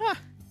guns. Huh.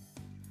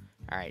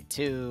 All right,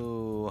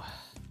 2,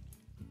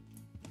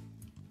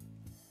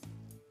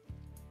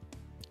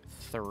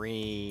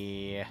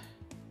 3.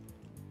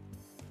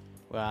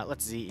 Well,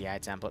 let's ZEI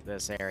template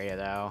this area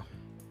though.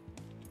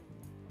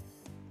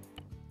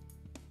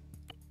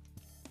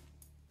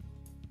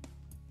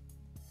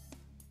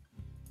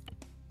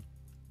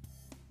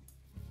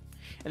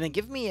 And then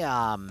give me,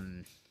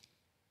 I'm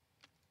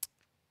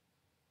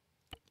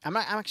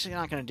actually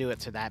not going to do it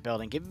to that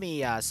building. Give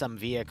me some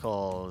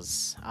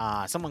vehicles.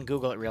 Someone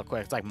Google it real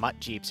quick. It's like mutt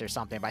jeeps or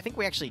something. But I think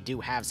we actually do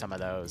have some of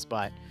those.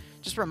 But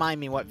just remind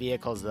me what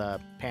vehicles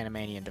the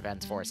Panamanian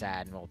Defense Force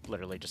had, and we'll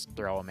literally just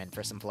throw them in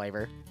for some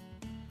flavor.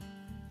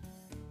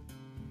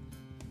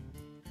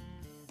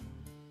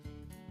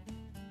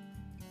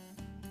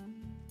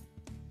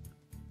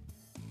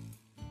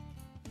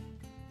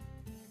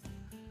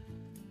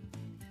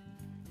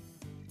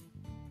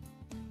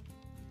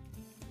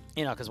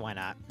 You know, because why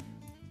not?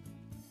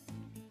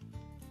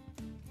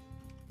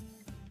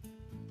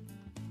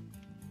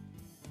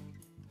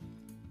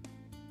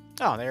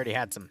 Oh, they already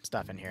had some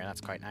stuff in here.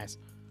 That's quite nice.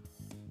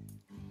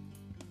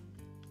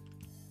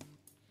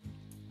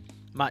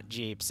 Mutt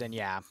Jeeps and,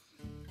 yeah,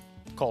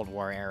 Cold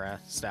War era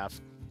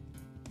stuff.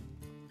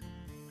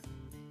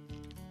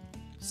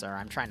 Sir,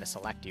 I'm trying to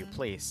select you,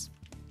 please.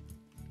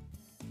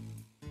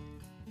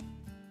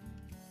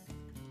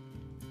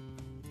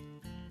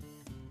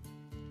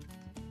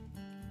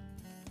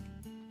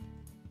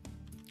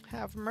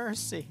 Have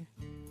mercy.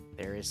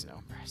 There is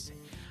no mercy.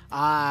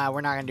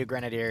 We're not gonna do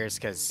Grenadiers,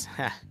 because...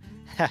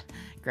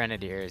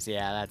 Grenadiers,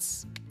 yeah,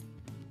 it's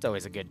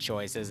always a good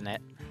choice, isn't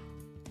it?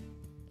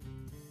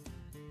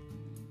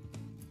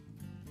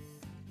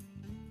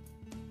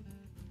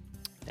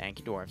 Thank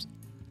you, dwarves.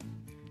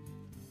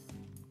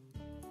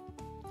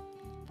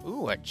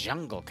 Ooh, a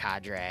jungle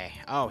cadre.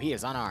 Oh, he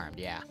is unarmed,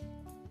 yeah.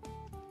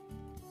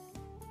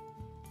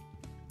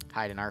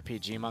 Hide an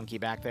RPG monkey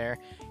back there.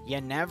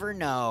 You never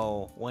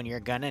know when you're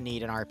gonna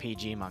need an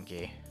RPG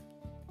monkey.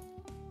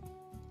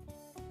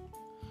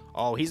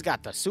 Oh, he's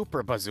got the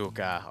super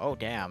bazooka. Oh,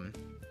 damn.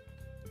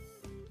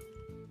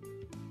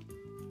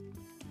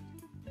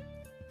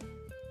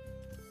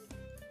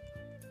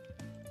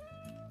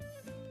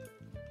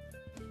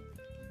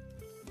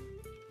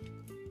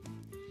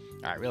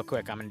 Alright, real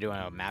quick, I'm gonna do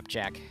a map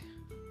check.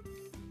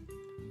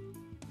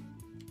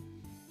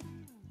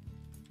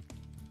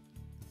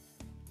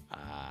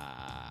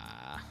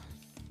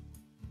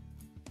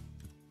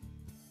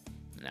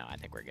 No, I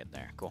think we're good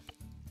there. Cool.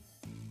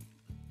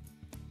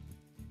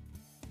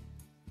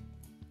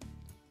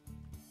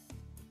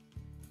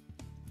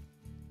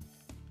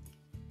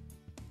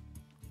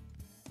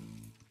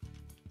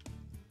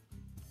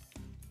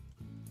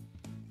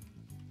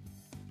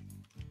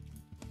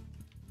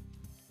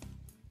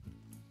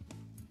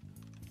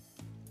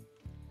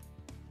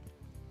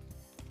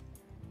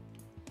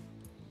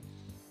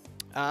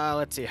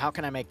 Let's see. How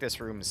can I make this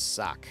room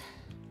suck?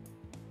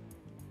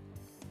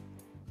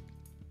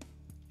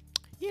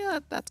 Yeah,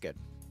 that's good.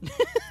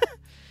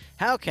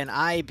 How can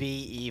I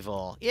be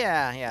evil?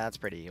 Yeah, that's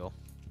pretty evil.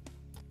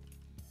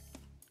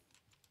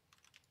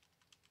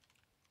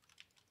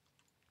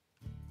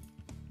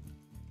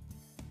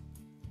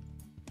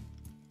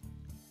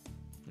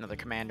 Another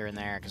commander in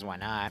there, because why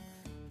not?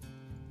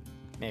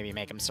 Maybe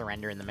make him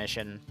surrender in the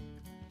mission.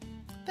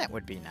 That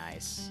would be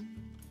nice.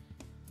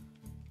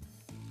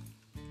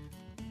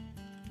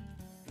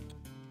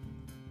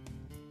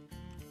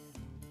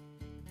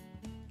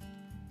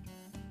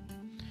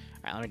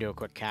 Alright, let me do a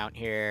quick count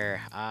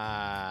here.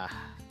 I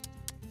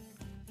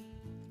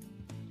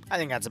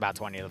think that's about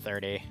 20 to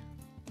 30.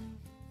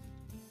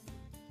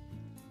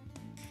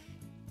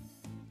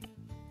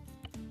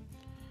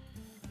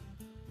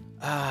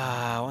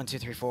 One, 2,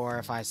 3,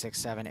 4, 5, 6,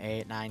 7,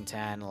 8, 9,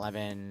 10,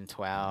 11,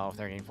 12,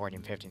 13,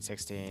 14, 15,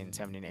 16,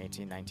 17,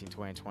 18, 19,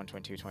 20, 21,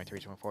 22, 23,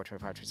 24,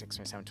 25, 26,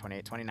 27,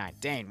 28, 29.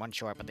 Dang, one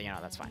short, but you know,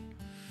 that's fine.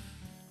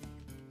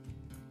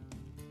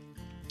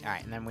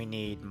 Alright, and then we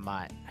need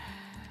Mutt.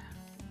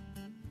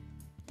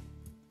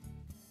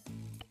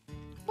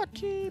 What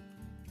cheap?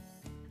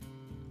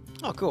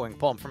 Oh, cool. We can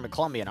pull him from the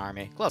Colombian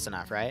army. Close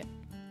enough, right?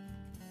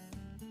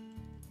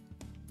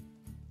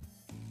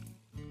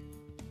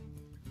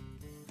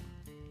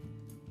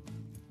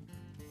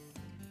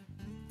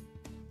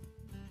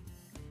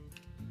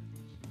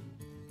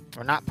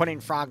 We're not putting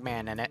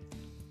Frogman in it.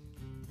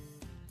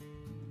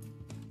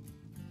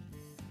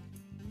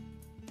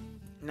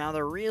 Now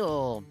the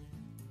real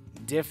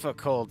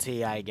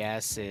difficulty, I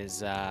guess,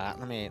 is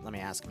let me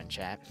ask him in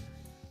chat.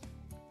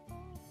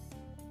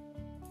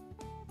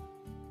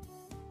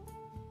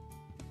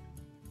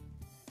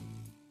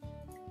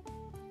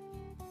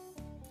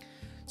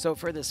 So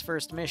for this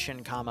first mission,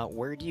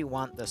 where do you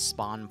want the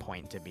spawn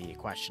point to be,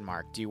 question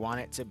mark? Do you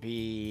want it to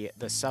be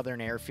the southern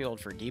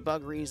airfield for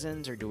debug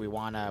reasons, or do we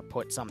want to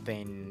put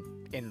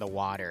something in the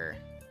water,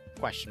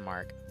 question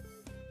mark?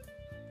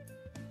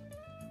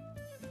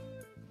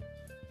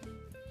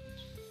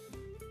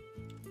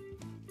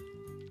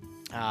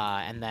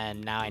 And then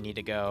now I need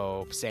to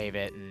go save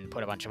it and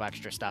put a bunch of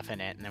extra stuff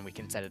in it, and then we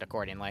can set it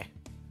accordingly.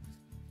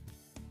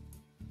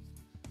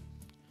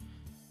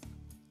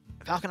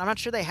 Falcon, I'm not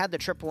sure they had the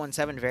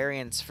 1117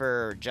 variants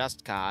for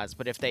Just Cause,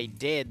 but if they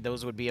did,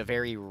 those would be a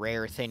very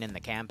rare thing in the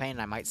campaign,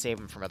 and I might save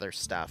them from other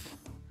stuff.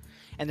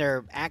 And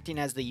they're acting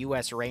as the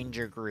U.S.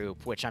 Ranger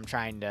group, which I'm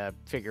trying to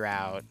figure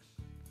out.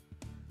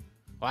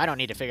 Well, I don't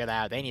need to figure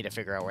that out. They need to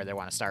figure out where they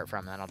want to start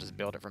from, and then I'll just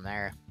build it from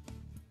there.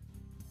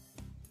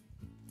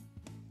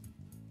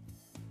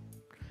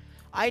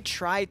 I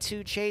try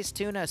to chase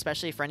tuna,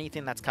 especially for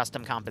anything that's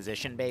custom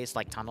composition based,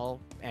 like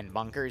tunnel and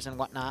bunkers and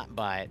whatnot,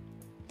 but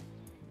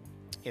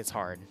it's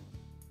hard.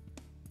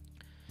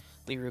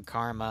 Liru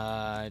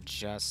Karma,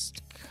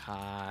 Just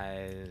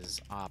Cause,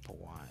 Op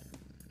 1.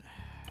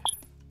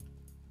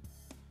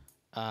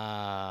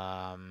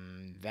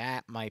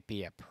 That might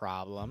be a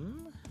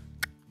problem,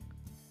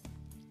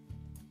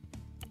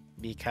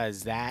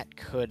 because that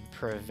could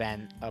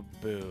prevent a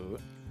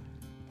boot.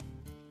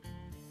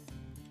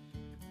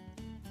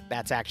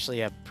 That's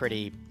actually a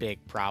pretty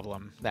big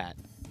problem. That,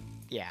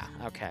 yeah,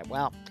 okay,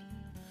 well.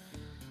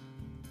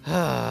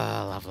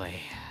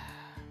 Lovely.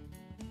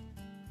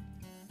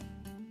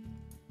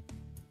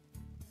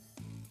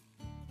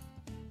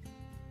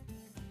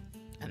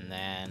 And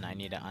then I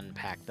need to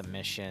unpack the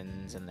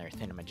missions and their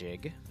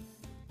thingamajig.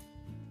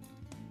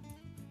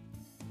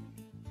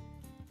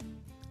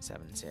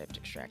 7 zipped,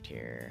 extract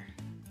here.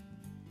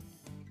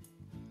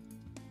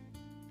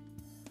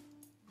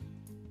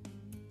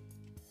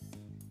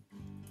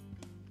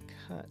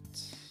 Cut.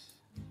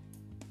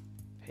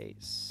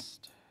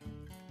 Paste.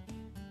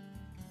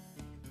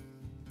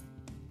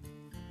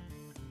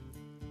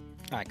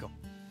 Alright, cool.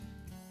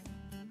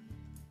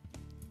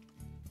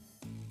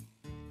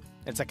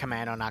 It's a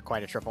commando, not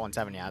quite a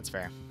 117. Yeah, that's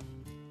fair.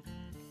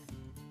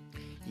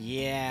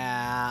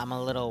 Yeah, I'm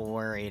a little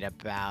worried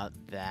about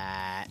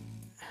that.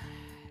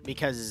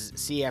 Because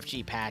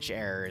CFG patch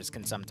errors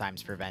can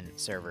sometimes prevent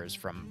servers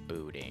from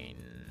booting.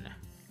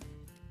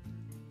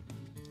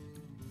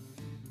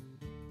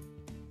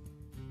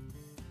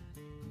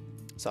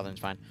 Southern's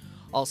fine.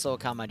 Also,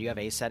 comma, do you have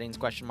ace settings,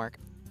 question mark?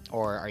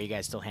 Or are you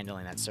guys still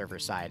handling that server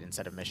side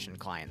instead of mission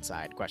client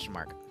side, question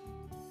mark?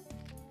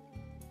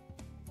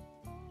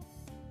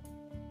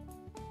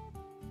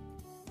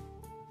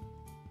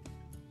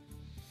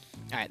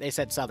 Alright, they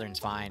said Southern's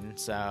fine,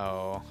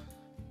 so...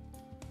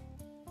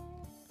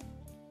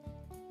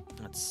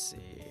 Let's see...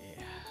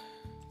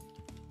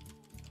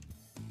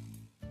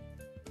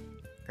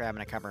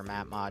 Grabbing a cover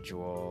map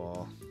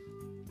module...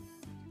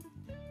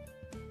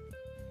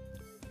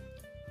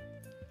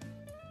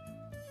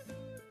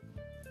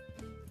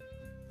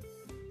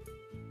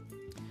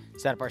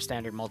 Set up our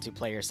standard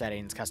multiplayer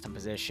settings, custom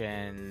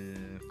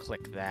position,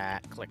 click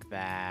that,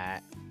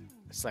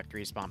 select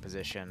respawn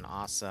position,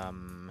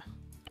 awesome.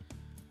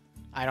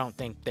 I don't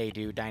think they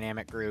do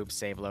dynamic groups,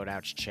 save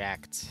loadouts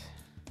checked.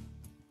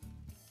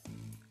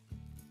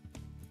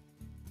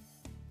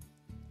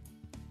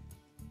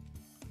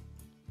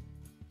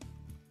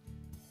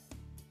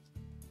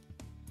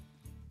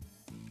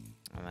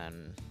 And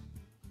then...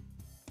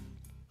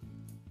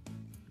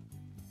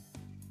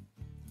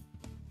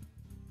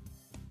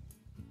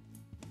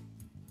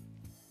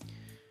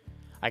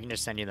 I can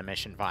just send you the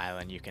mission file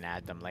and you can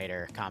add them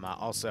later, comma.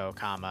 Also,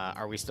 comma,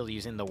 are we still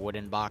using the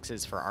wooden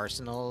boxes for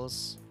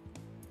arsenals?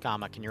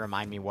 Comma, can you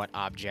remind me what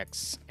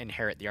objects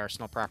inherit the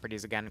arsenal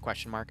properties again,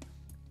 question mark?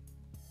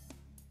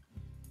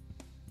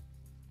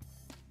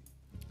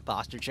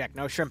 Posture check,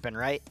 no shrimping,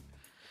 right?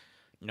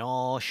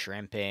 No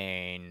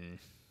shrimping.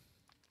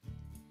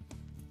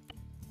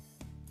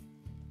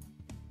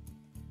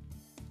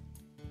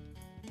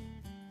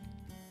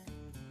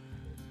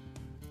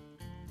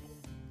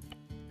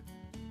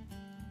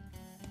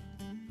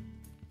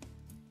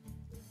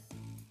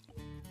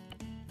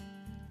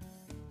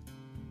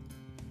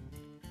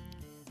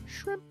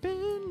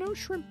 Shrimping, no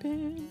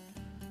shrimping.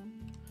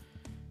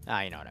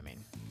 Ah, you know what I mean.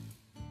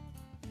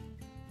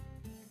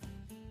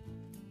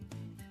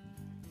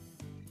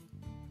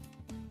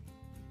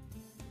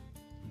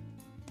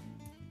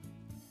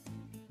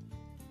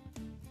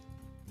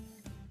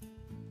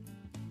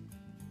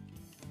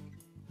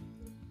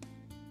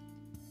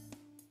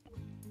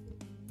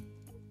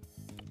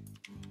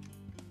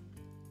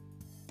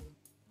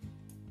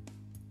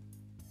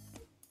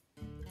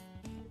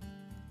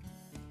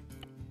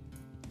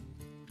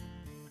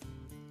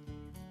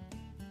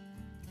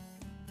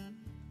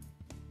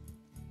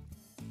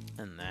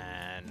 And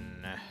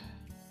then...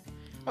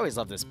 I always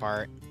love this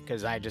part,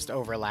 because I just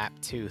overlap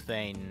two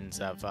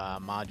things of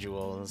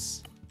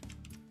modules.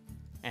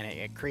 And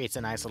it creates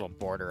a nice little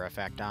border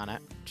effect on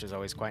it, which is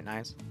always quite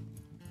nice.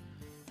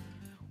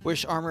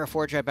 Wish Arma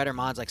Reforged had better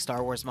mods like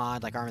Star Wars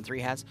mod, like Arma 3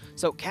 has.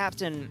 So,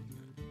 Captain,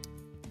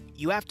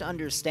 you have to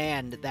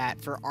understand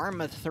that for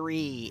Arma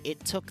 3,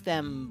 it took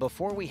them,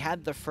 before we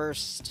had the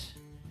first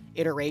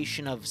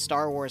iteration of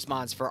Star Wars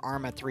mods for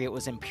Arma 3, it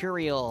was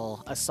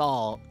Imperial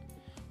Assault,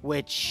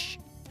 which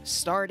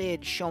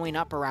started showing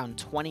up around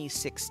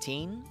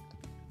 2016.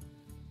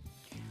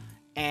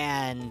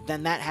 And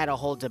then that had a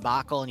whole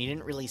debacle, and you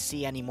didn't really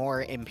see any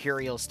more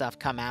Imperial stuff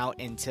come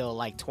out until,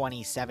 like,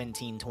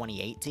 2017,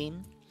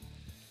 2018.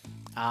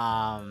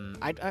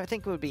 I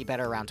think it would be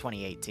better around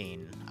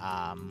 2018,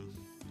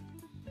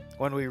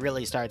 when we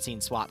really started seeing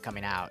swap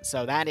coming out.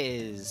 So that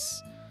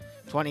is...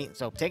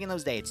 So taking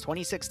those dates,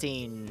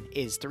 2016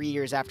 is 3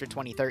 years after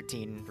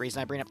 2013. The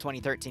reason I bring up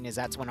 2013 is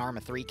that's when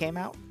Arma 3 came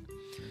out.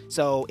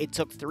 So it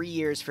took 3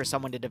 years for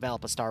someone to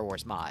develop a Star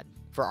Wars mod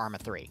for Arma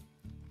 3.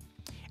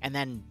 And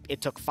then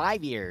it took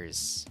 5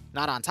 years,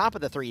 not on top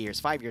of the 3 years,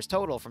 5 years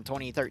total from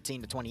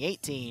 2013 to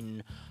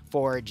 2018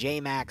 for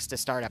JMax to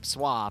start up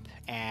swap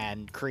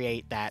and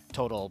create that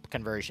total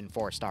conversion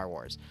for Star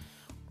Wars.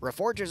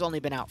 Reforger's only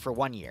been out for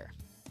 1 year.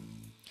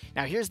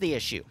 Now here's the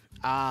issue.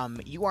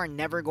 You are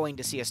never going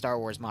to see a Star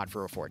Wars mod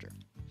for Reforger.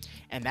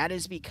 And that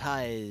is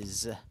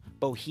because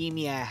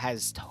Bohemia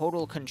has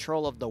total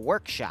control of the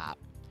workshop.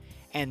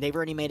 And they've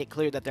already made it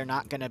clear that they're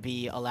not going to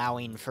be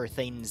allowing for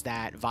things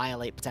that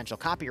violate potential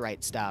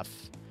copyright stuff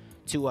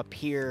to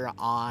appear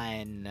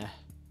on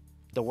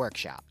the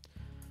workshop.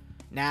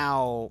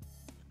 Now,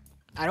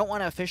 I don't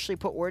want to officially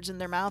put words in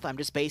their mouth. I'm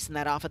just basing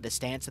that off of the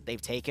stance that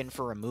they've taken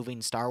for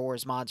removing Star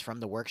Wars mods from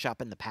the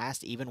workshop in the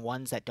past, even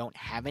ones that don't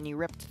have any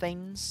ripped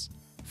things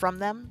from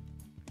them.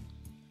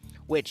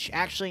 Which,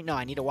 actually, no,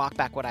 I need to walk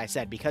back what I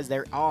said, because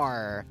there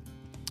are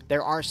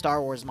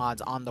Star Wars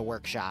mods on the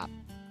workshop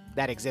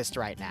that exist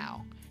right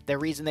now. The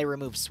reason they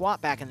removed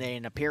Swap back in the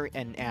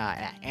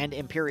and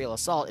Imperial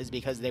Assault is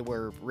because they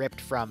were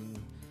ripped from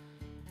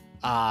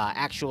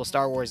actual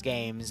Star Wars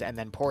games and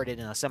then ported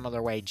in a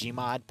similar way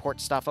Gmod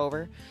port stuff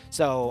over.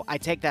 So I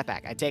take that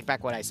back. I take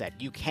back what I said.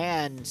 You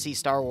can see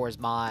Star Wars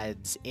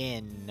mods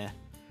in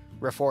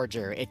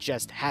Reforger. It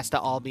just has to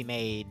all be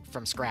made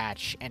from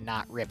scratch and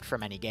not ripped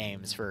from any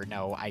games for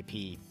no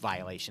IP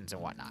violations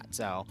and whatnot.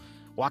 So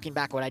walking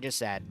back what I just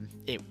said,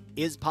 it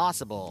is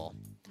possible,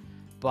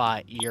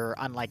 but you're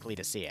unlikely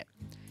to see it.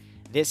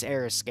 This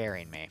error is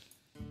scaring me.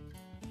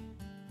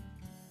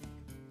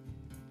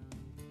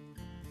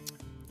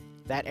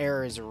 That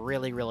error is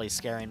really, really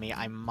scaring me.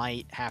 I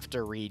might have to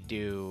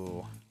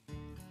redo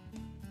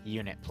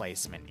unit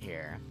placement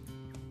here,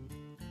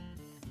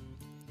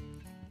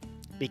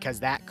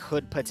 because that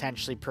could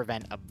potentially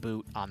prevent a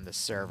boot on the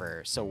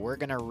server. So we're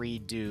going to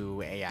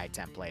redo AI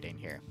templating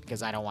here,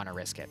 because I don't want to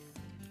risk it.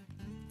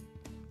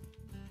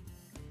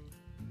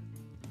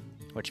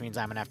 Which means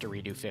I'm going to have to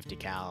redo 50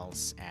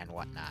 cals and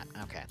whatnot.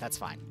 Okay, that's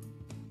fine.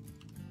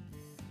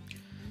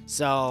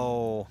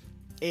 So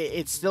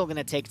it's still going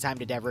to take time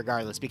to dev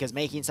regardless, because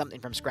making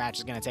something from scratch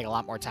is going to take a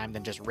lot more time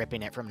than just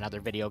ripping it from another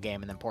video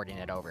game and then porting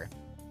it over.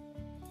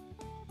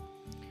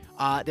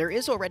 There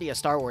is already a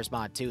Star Wars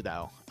mod too,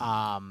 though.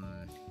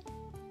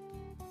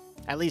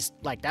 At least,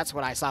 like, that's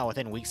what I saw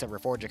within weeks of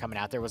Reforger coming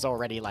out. There was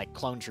already, like,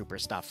 Clone Trooper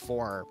stuff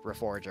for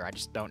Reforger. I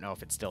just don't know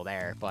if it's still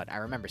there, but I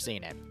remember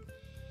seeing it.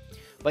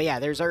 But yeah,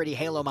 there's already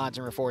Halo mods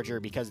in Reforger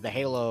because the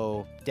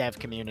Halo dev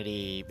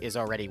community is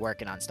already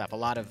working on stuff. A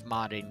lot of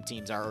modding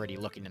teams are already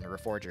looking into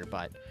Reforger,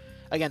 but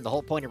again, the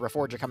whole point of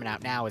Reforger coming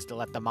out now is to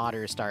let the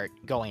modders start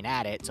going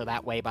at it, so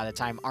that way by the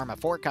time Arma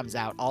 4 comes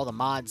out, all the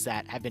mods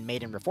that have been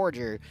made in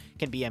Reforger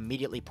can be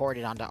immediately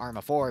ported onto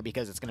Arma 4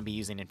 because it's going to be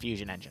using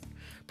Infusion Engine.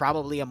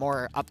 Probably a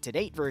more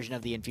up-to-date version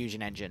of the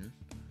Infusion Engine,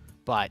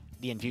 but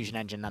the Infusion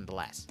Engine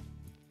nonetheless.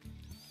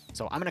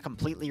 So I'm going to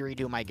completely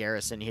redo my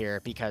garrison here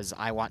because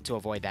I want to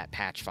avoid that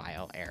patch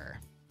file error,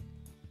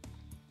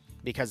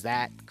 because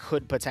that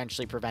could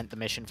potentially prevent the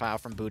mission file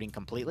from booting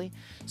completely.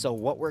 So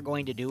what we're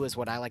going to do is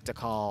what I like to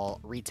call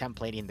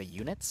retemplating the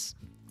units.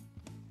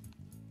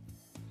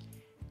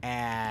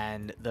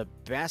 And the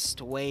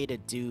best way to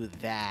do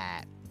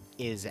that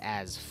is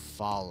as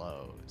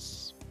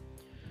follows.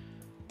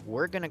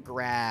 We're going to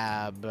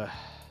grab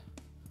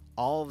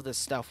all of the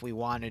stuff we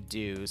want to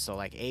do, so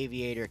like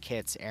aviator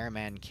kits,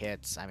 airman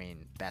kits, I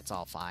mean, that's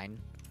all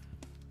fine.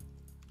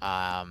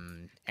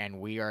 And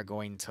we are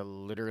going to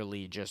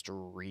literally just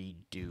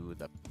redo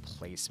the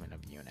placement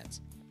of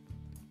units.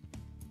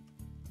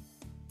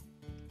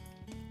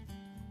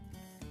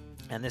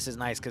 And this is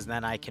nice because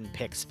then I can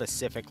pick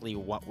specifically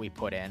what we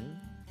put in.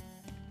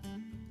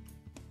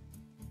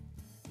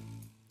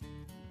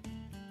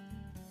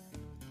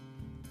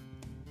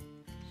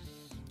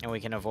 And we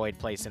can avoid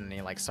placing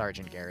any, like,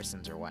 sergeant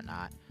garrisons or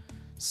whatnot.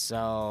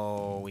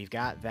 So, we've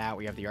got that.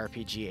 We have the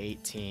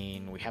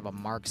RPG-18. We have a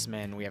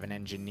marksman. We have an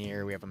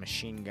engineer. We have a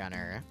machine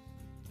gunner.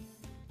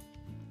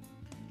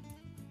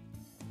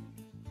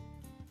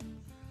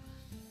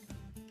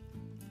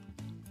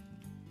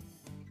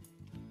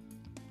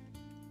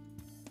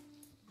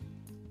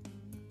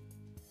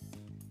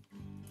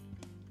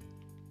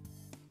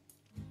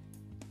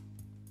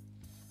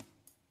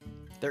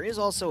 There is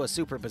also a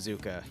super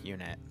bazooka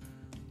unit.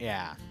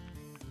 Yeah,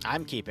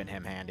 I'm keeping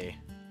him handy.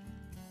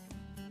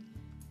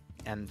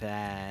 And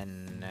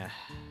then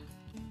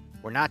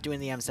we're not doing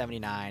the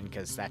M79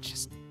 because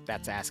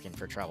that's asking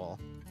for trouble.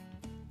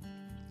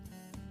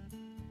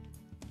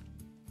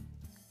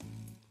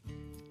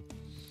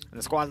 And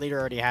the squad leader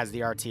already has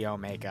the RTO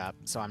makeup,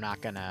 so I'm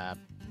not gonna,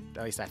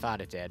 at least I thought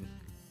it did.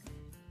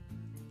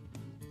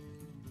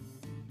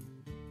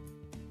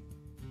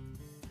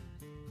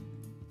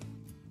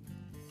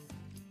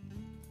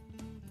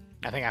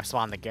 I think I've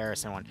spawned the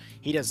garrison one.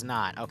 He does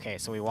not. Okay,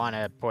 so we want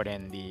to put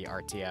in the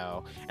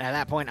RTO. And at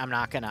that point, I'm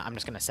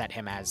just gonna set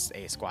him as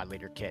a squad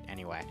leader kit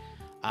anyway.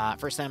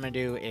 First thing I'm gonna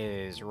do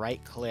is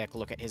right-click,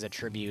 look at his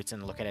attributes,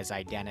 and look at his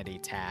identity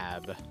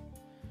tab.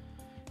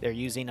 They're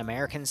using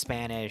American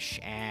Spanish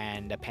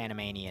and a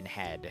Panamanian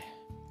head.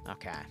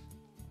 Okay.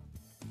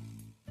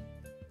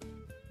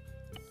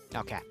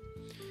 Okay.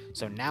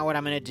 So now what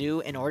I'm going to do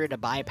in order to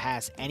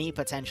bypass any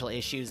potential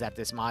issues that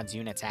this mod's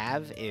units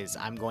have is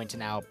I'm going to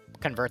now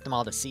convert them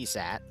all to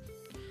CSAT,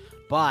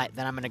 but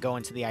then I'm going to go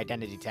into the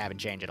identity tab and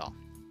change it all.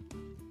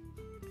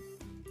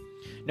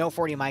 No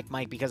 40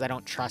 Mike because I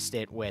don't trust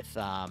it with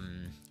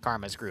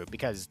Karma's group,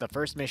 because the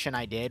first mission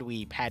I did,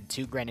 we had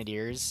 2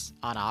 Grenadiers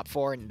on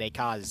Op4, and they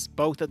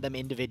both of them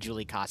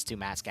individually cost 2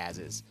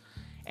 Maskazes.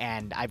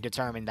 And I've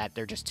determined that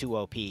they're just too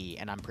OP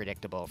and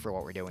unpredictable for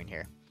what we're doing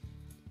here.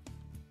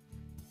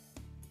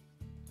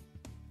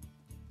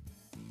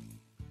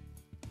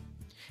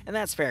 And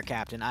that's fair,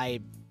 Captain.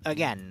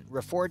 Again,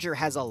 Reforger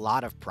has a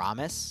lot of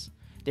promise.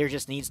 There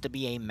just needs to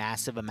be a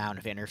massive amount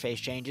of interface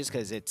changes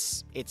because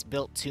it's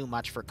built too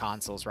much for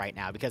consoles right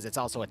now, because it's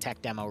also a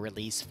tech demo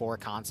release for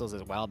consoles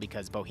as well,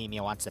 because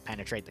Bohemia wants to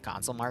penetrate the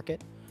console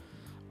market.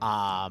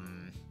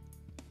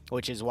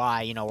 Which is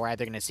why, you know, we're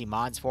either going to see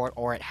mods for it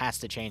or it has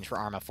to change for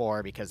Arma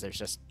 4 because there's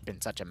just been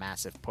such a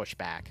massive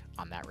pushback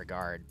on that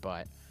regard.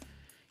 But,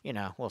 you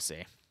know, we'll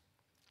see.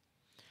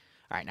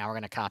 All right, now we're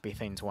going to copy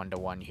things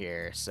one-to-one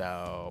here.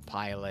 So,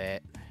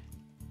 pilot.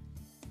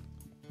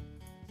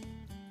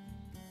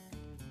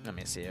 Let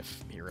me see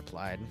if he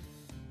replied.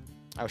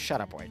 Oh,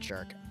 shut up, white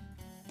shark.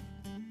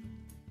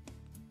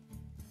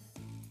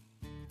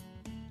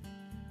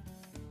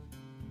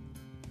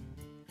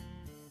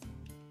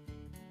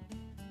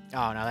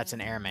 Oh, no, that's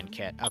an airman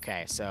kit.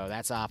 Okay, so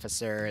that's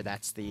officer.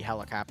 That's the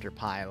helicopter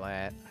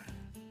pilot.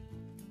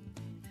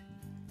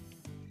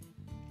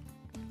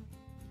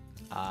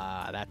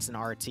 That's an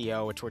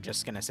RTO, which we're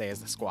just going to say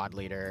is the squad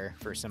leader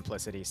for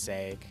simplicity's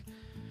sake.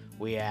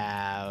 We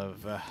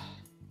have...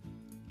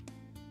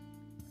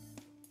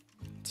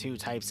 two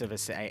types of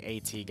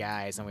AT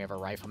guys, and we have a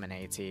rifleman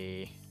AT,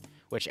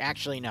 which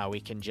actually, no,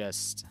 we can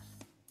just...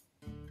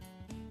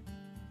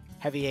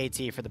 Heavy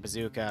AT for the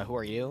bazooka. Who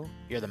are you?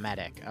 You're the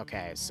medic.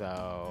 Okay,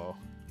 so...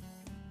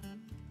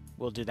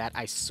 we'll do that.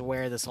 I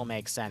swear this will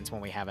make sense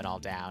when we have it all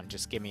down.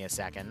 Just give me a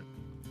second.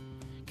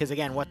 Because,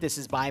 again, what this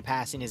is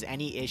bypassing is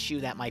any issue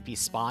that might be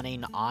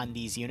spawning on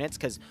these units.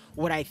 Because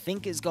what I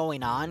think is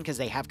going on, because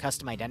they have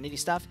custom identity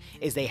stuff,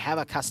 is they have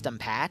a custom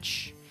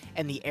patch...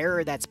 and the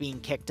error that's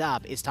being kicked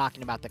up is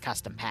talking about the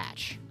custom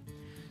patch.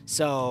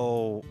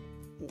 So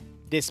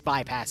this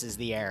bypasses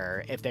the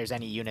error if there's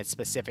any units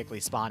specifically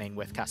spawning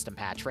with custom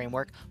patch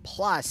framework.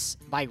 Plus,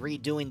 by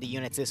redoing the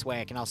units this way,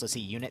 I can also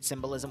see unit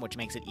symbolism, which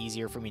makes it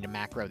easier for me to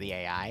macro the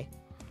AI.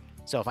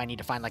 So if I need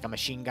to find like a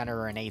machine gunner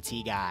or an AT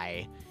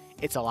guy,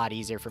 it's a lot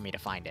easier for me to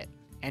find it.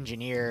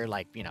 Engineer,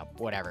 like, you know,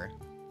 whatever.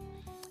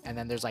 And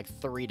then there's like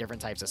 3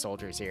 different types of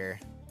soldiers here.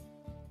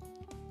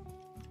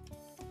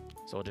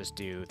 So we'll just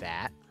do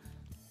that.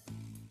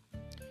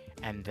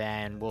 And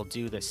then we'll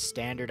do the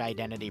standard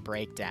identity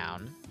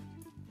breakdown.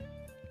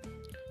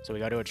 So we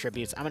go to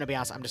attributes. I'm going to be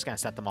honest, I'm just going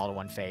to set them all to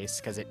one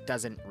face because it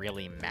doesn't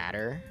really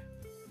matter.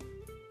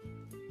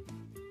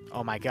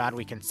 Oh my god,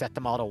 we can set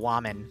them all to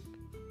Woman.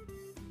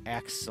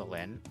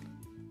 Excellent.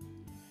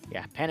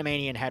 Yeah,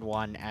 Panamanian head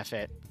 1, F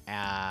it.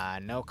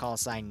 No call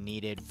sign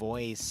needed.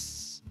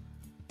 Voice.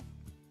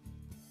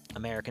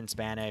 American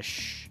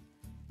Spanish.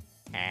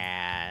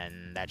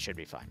 And that should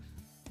be fine.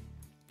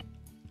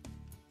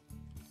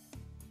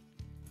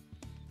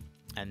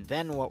 And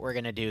then what we're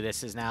going to do,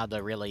 this is now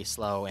the really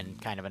slow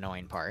and kind of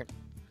annoying part,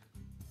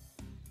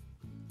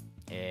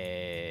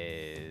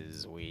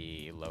 is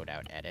we load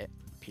out edit,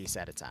 piece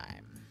at a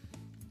time.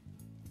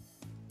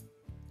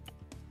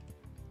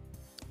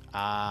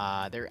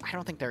 I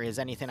don't think there is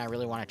anything I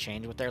really want to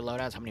change with their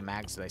loadouts. How many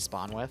mags do they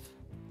spawn with?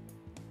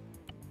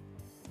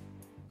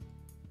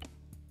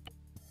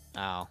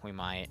 Oh, we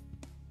might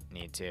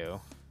need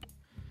to.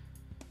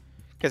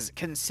 Because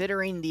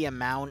considering the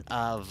amount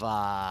of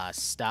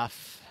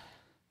stuff...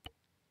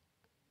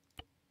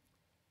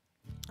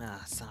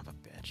 Ah, son of a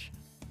bitch.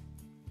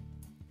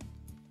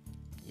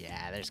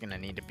 Yeah, there's gonna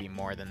need to be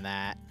more than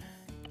that.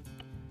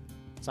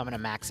 So I'm gonna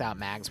max out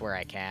mags where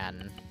I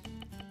can.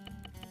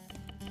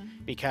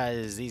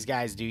 Because these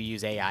guys do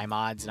use AI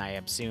mods, and I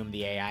assume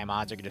the AI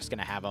mods are just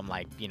gonna have them,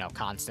 like, you know,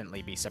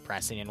 constantly be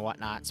suppressing and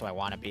whatnot, so I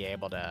want to be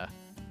able to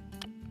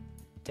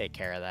take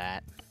care of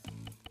that.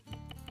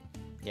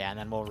 Yeah, and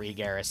then we'll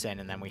re-garrison,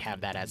 and then we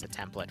have that as a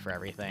template for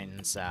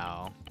everything,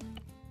 so...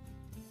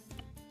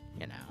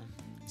 You know,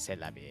 c'est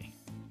la vie.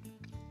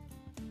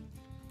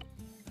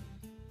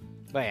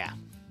 But yeah.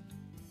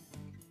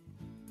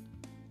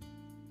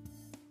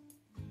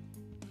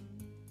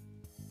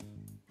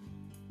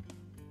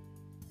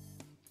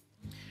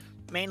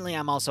 Mainly,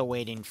 I'm also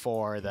waiting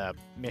for the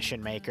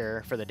mission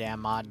maker for the damn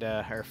mod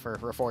to, or for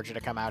Reforger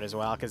to come out as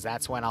well, because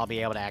that's when I'll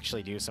be able to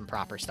actually do some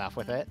proper stuff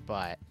with it,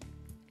 but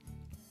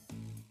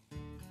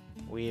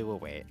we will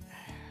wait.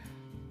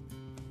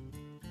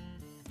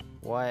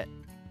 What?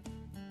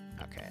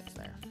 Okay, it's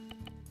there.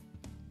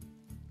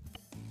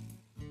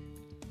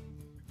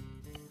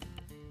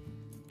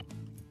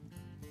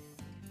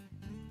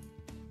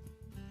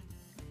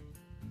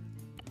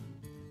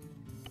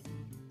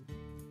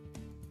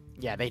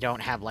 Yeah, they don't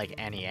have, like,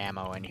 any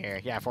ammo in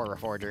here. Yeah, for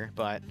Reforger,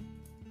 but...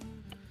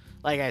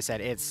 Like I said,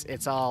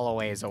 it's all a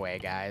ways away,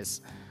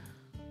 guys.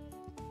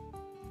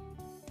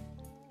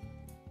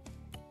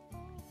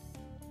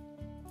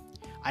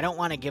 I don't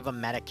want to give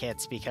them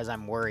medikits because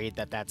I'm worried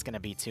that that's going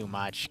to be too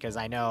much, because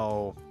I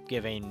know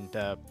giving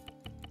the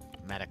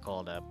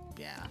medical to...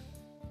 Yeah.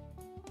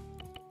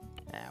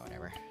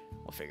 Whatever.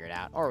 We'll figure it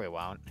out. Or we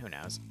won't. Who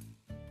knows?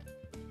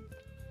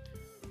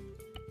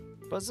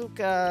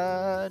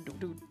 Bazooka!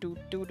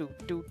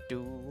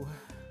 Do.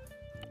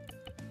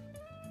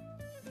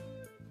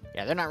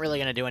 Yeah, they're not really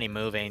going to do any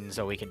moving,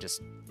 so we can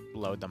just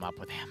load them up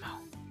with ammo.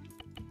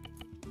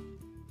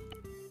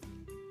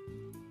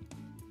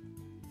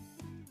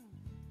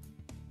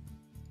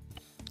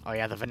 Oh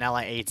yeah, the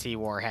vanilla AT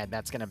warhead,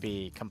 that's gonna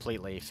be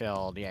completely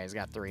filled. Yeah, he's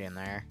got 3 in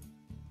there.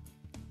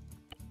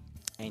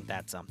 Ain't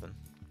that something?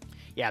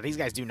 Yeah, these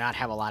guys do not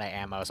have a lot of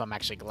ammo, so I'm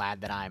actually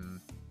glad that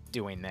I'm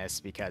doing this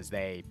because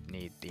they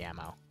need the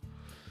ammo.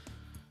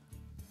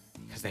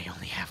 Because they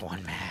only have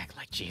 1 mag,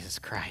 like Jesus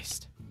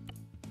Christ.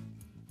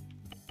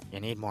 You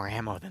need more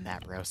ammo than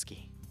that,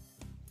 broski.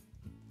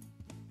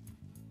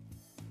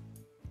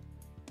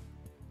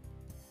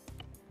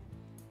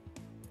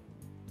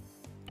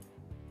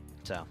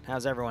 So,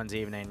 how's everyone's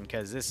evening?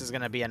 Because this is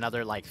going to be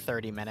another, like,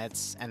 30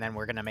 minutes, and then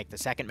we're going to make the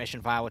second mission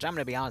file, which I'm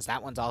going to be honest,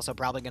 that one's also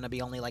probably going to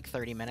be only, like,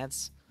 30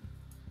 minutes.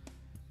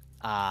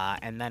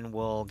 And then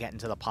we'll get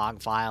into the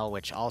POG file,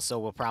 which also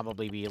will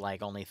probably be,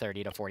 like, only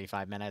 30 to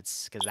 45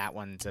 minutes, because that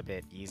one's a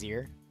bit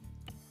easier.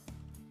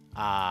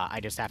 I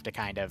just have to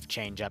kind of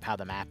change up how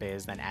the map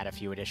is, then add a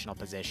few additional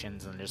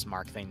positions, and just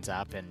mark things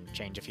up and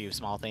change a few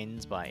small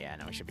things, but yeah,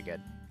 no, it should be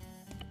good.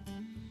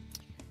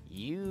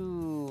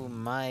 You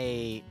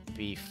might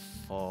be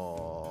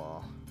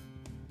full.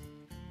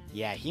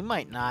 Yeah, he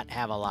might not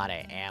have a lot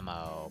of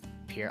ammo.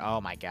 Oh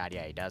my god,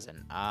 yeah, he doesn't.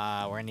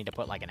 We're gonna need to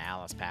put like an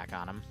Alice pack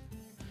on him.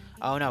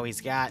 Oh no,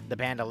 he's got the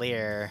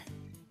bandolier.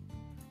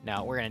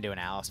 No, we're gonna do an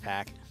Alice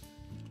pack.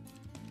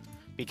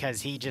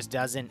 Because he just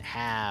doesn't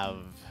have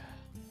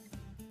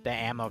the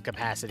ammo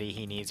capacity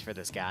he needs for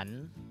this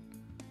gun.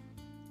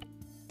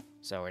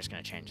 So we're just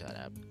gonna change that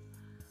up.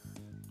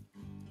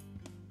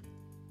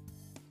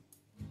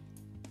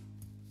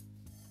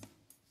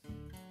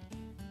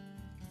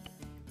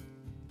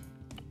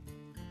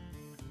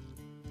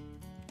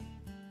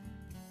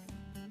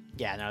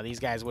 Yeah, no, these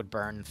guys would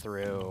burn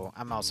through.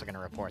 I'm also going to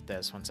report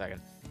this. 1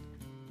 second.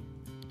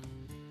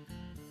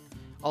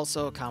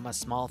 Also, comma,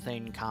 small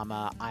thing,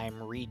 comma, I'm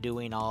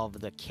redoing all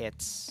of the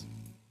kits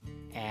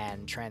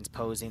and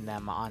transposing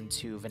them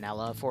onto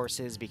vanilla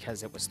forces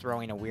because it was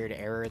throwing a weird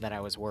error that I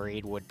was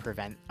worried would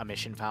prevent a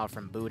mission file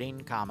from booting,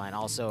 comma, and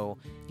also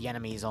the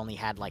enemies only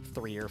had like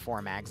 3 or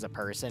 4 mags a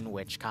person,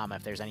 which, comma,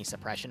 if there's any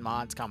suppression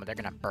mods, comma, they're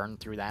going to burn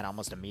through that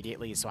almost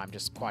immediately, so I'm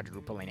just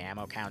quadrupling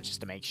ammo counts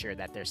just to make sure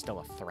that there's still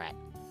a threat.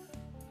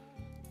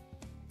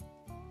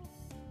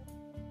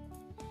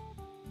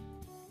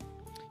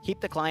 Keep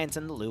the clients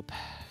in the loop.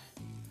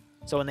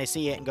 So when they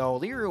see it and go,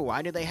 Liru,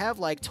 why do they have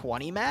like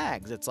 20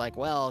 mags? It's like,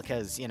 well,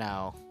 because, you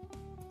know,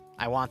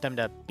 I want them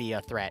to be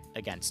a threat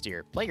against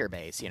your player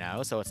base, you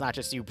know? So it's not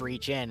just you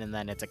breach in and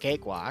then it's a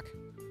cakewalk.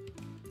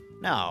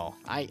 No,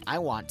 I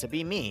want to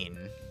be mean.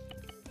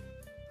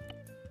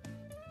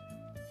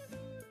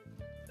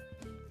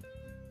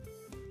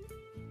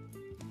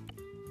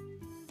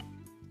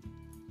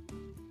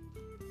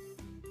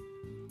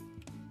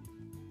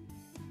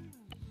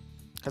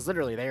 Because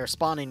literally, they are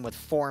spawning with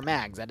 4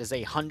 mags. That is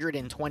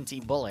 120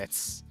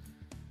 bullets.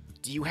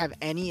 Do you have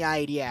any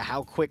idea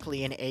how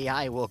quickly an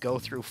AI will go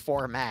through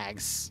 4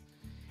 mags?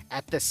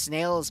 At the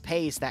snail's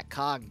pace that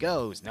COG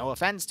goes. No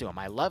offense to them.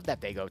 I love that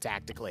they go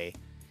tactically.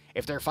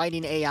 If they're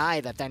fighting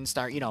AI that then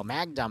start, you know,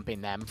 mag dumping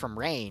them from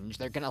range,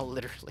 they're gonna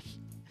literally...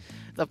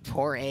 the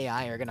poor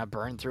AI are gonna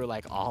burn through,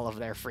 like, all of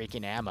their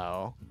freaking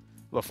ammo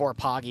before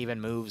POG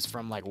even moves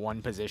from, like,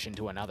 one position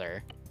to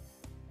another.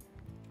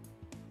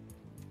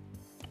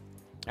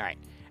 Alright,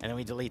 and then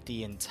we delete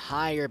the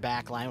entire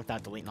back line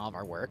without deleting all of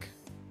our work.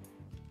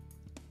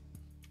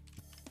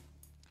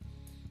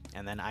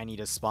 And then I need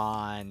to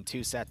spawn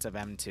 2 sets of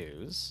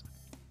M2s.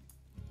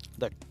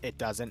 Look, it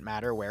doesn't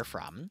matter where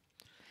from.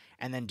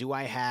 And then do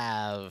I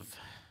have...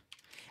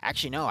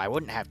 Actually, no, I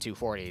wouldn't have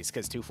 240s,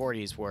 because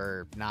 240s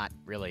were not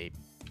really...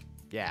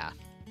 Yeah,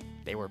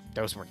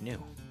 those were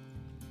new.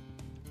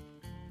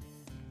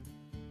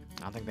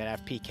 I don't think they'd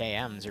have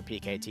PKMs or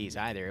PKTs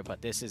either,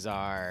 but this is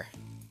our...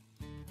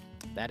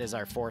 That is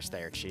our force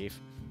there, Chief.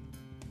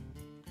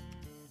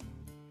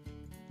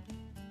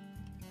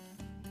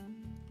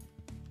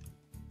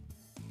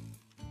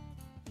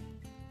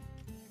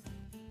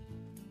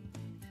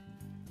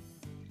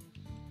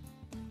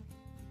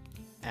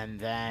 And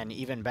then,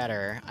 even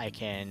better, I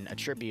can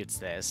attributes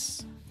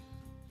this.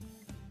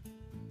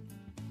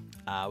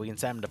 We can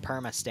set them to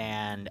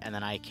perma-stand, and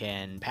then I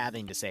can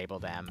pathing disable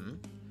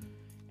them.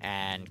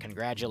 And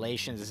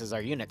congratulations, this is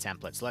our unit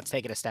template. So let's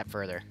take it a step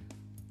further.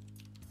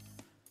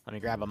 Let me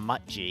grab a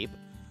mutt jeep.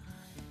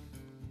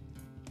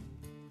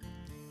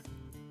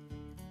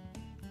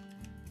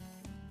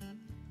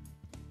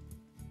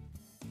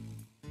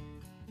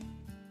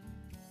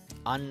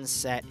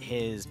 Unset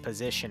his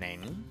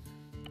positioning.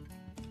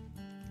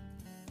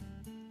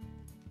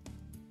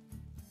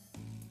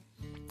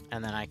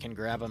 And then I can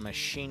grab a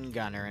machine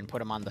gunner and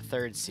put him on the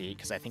 3rd seat,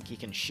 because I think he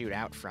can shoot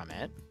out from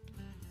it.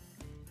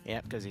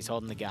 Yep, because he's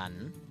holding the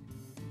gun.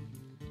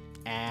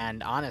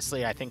 And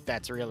honestly, I think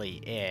that's really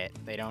it.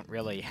 They don't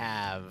really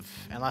have...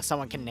 Unless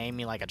someone can name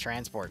me, like, a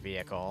transport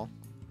vehicle.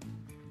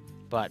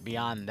 But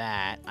beyond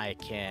that,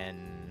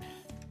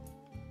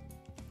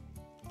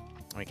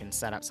 we can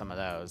set up some of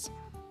those.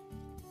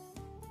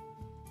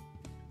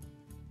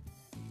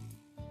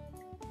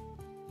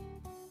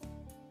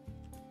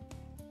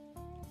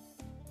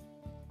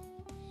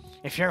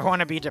 If you ever want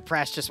to be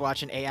depressed, just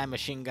watch an AI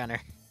machine gunner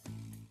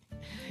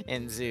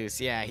in Zeus.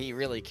 Yeah, he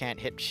really can't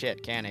hit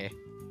shit, can he?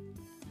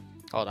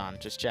 Hold on,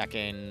 just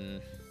checking.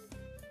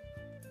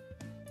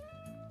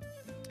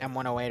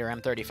 M108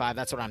 or M35,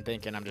 that's what I'm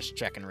thinking. I'm just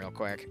checking real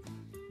quick.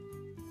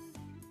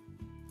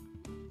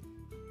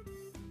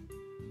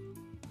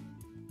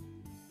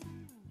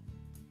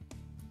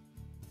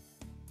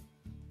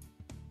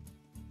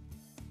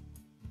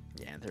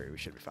 Yeah, in theory we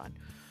should be fine.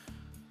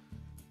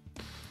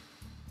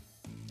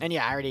 And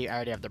yeah, I already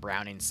have the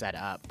Browning set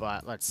up,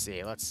 but let's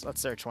see. Let's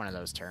search one of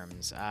those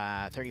terms.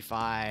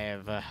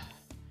 35.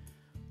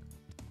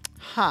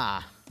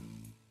 Huh.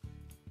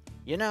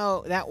 You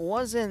know, that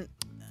wasn't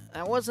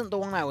the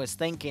one I was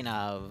thinking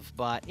of,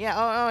 but yeah.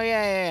 Oh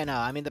yeah, no.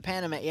 I mean, the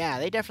Panama. Yeah,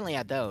 they definitely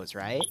had those,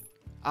 right?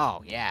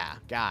 Oh yeah.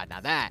 God,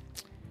 now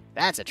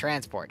that's a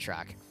transport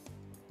truck.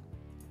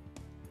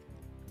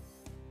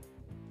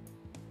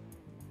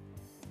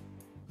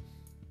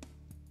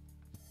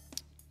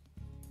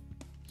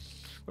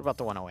 What about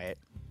the 108?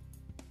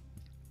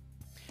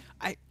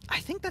 I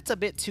think that's a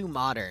bit too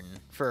modern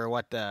for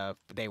what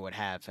they would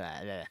have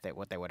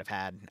what they would have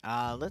had.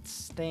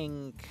 Let's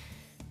think.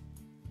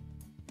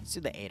 Let's do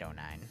the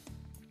 809.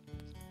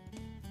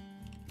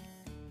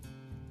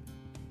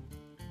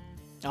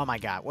 Oh my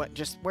god, what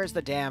where's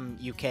the damn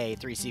UK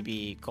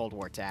 3CB Cold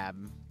War tab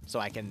so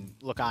I can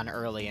look on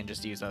early and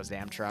just use those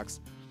damn trucks?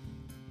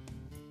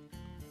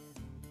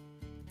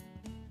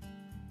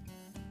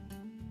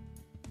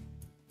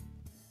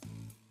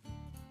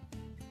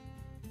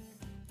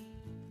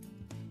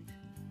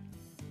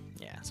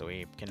 So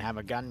we can have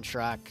a gun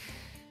truck,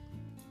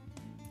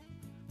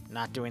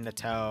 not doing the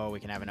tow.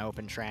 We can have an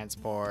open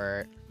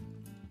transport,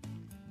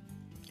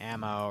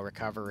 ammo,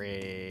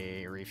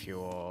 recovery,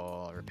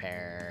 refuel,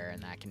 repair,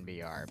 and that can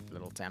be our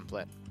little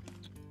template.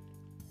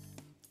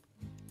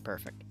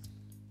 Perfect.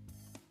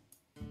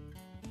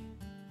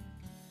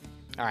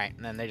 All right,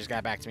 and then they just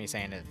got back to me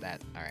saying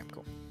that all right,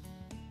 cool.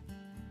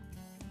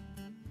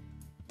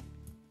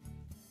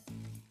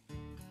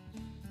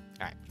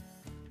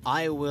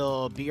 I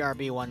will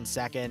BRB 1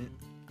 second.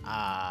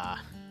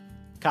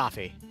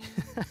 Coffee.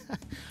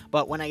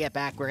 But when I get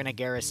back, we're going to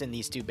garrison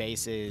these 2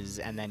 bases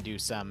and then do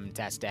some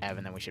test dev,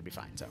 and then we should be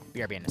fine. So,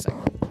 BRB in a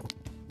second.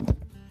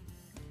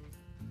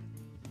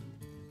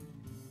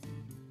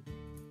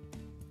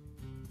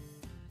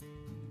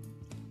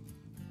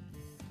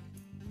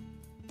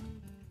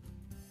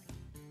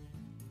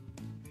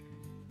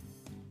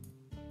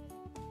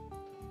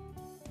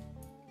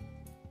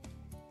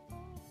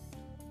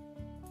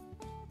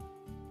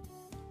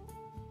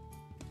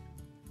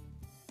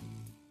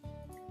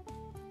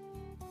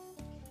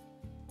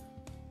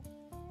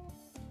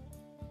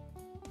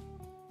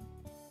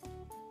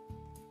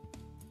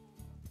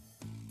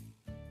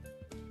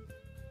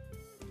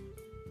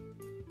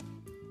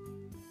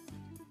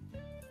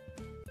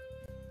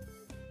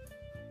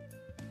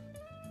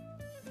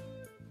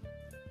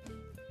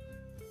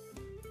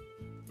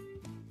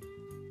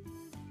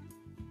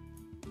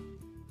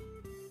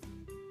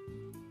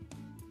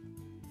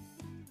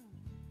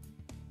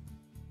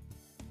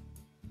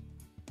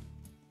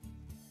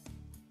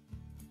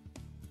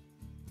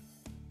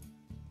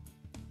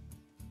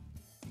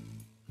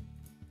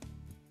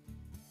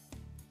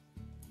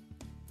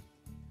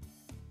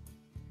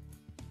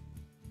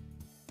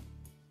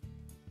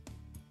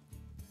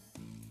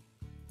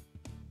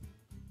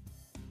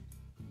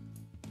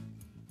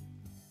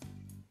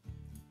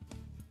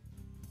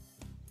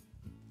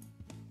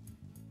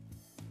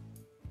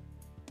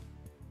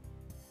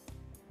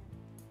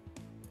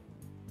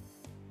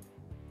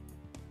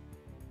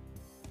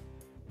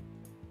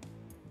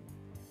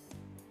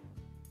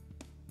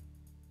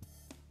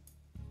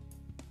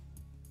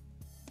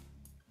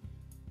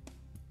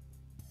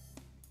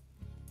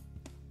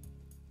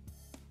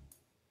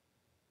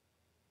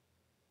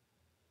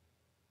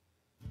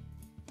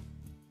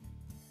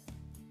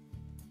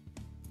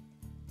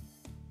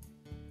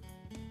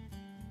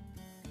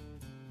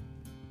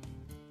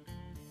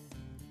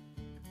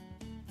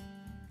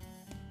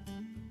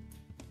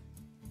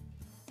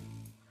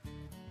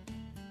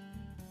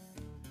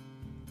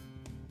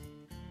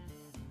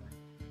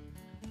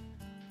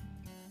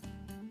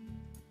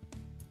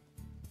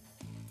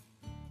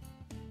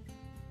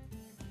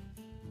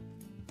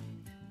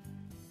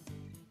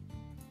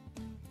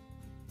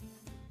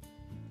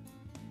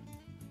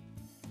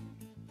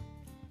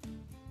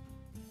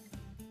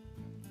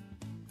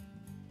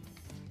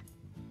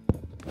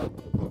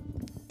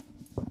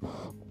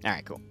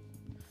 Alright, cool.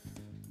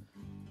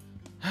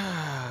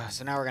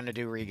 So now we're going to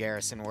do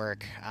re-garrison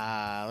work.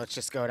 Let's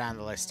just go down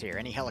the list here.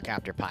 Any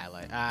helicopter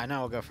pilot?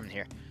 No, we'll go from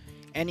here.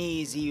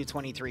 Any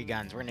ZU-23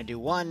 guns? We're going to do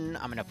one.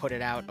 I'm going to put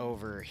it out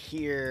over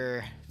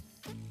here.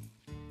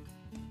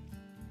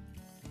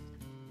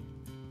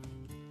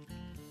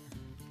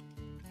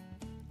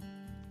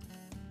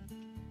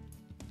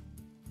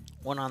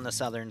 One on the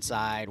southern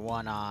side,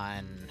 one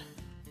on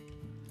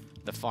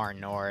the far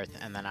north,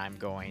 and then I'm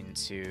going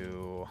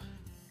to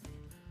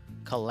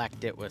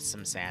collect it with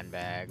some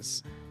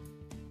sandbags.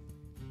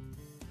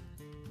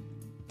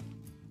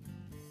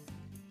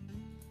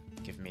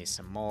 me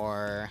some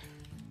more.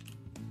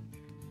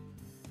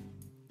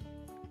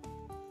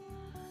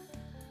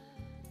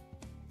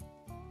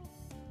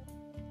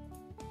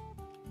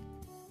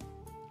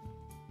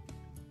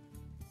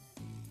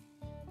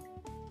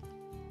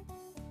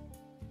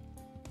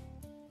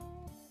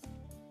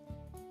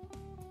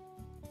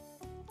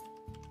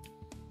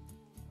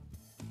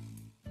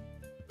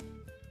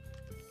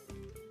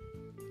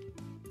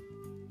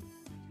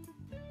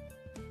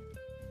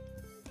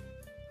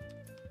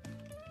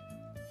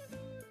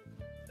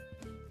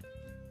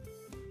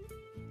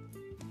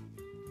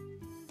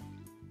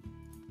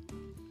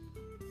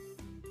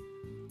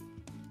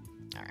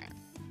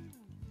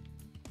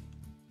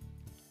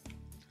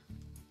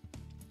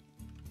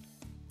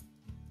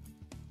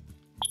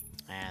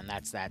 And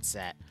that's that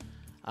set.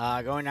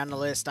 Going down the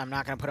list, I'm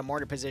not going to put a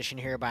mortar position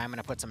here, but I'm going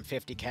to put some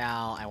 50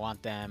 cal. I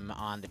want them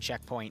on the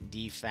checkpoint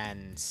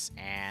defense,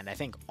 and I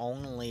think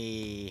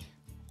only,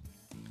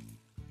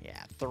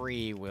 yeah,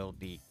 3 will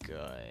be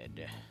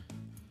good.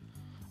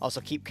 Also,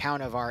 keep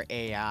count of our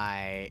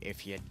AI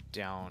if you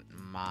don't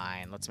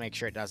mind. Let's make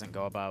sure it doesn't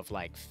go above,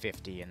 like,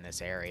 50 in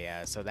this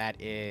area. So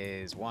that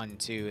is 1,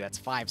 2, that's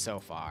 5 so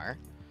far.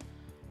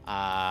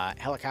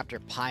 Helicopter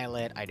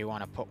pilot, I do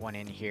want to put one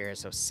in here,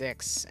 so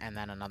 6, and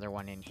then another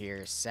one in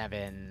here,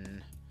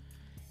 7.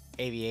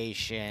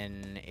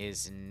 Aviation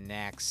is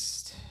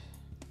next.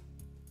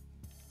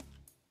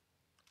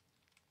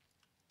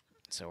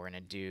 So we're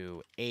going to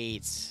do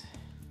 8,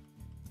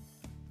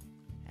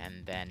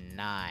 and then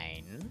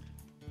 9.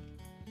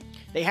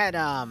 They had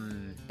either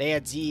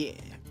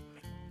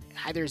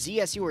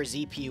ZSU or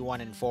ZP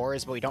 1 and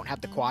 4s, but we don't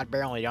have the quad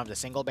barrel and we don't have the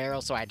single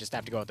barrel, so I just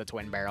have to go with the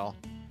twin barrel.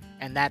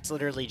 And that's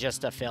literally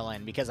just a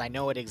fill-in, because I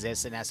know it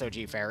exists in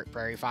SOG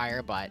Prairie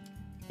Fire, but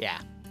yeah.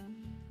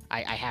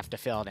 I have to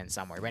fill it in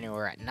somewhere. But anyway,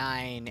 we're at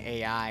 9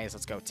 AIs.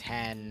 Let's go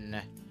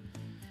 10.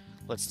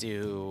 Let's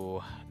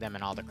do them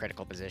in all the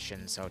critical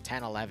positions. So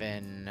 10,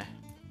 11,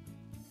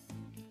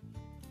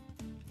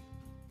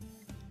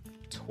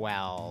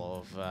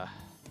 12,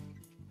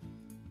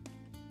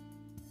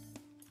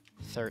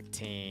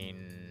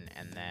 13,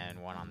 and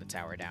then one on the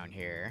tower down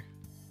here.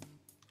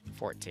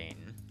 14.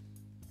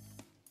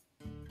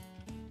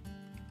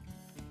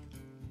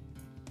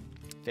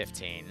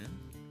 15.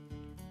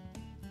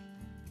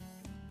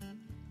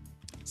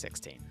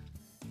 16.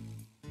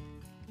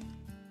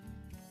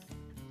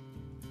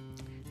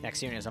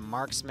 Next unit is a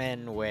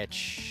marksman,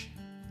 which...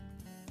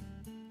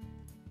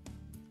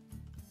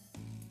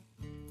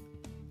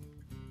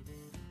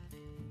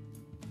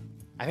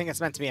 I think it's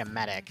meant to be a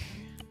medic.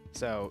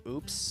 So,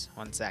 oops,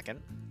 1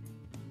 second.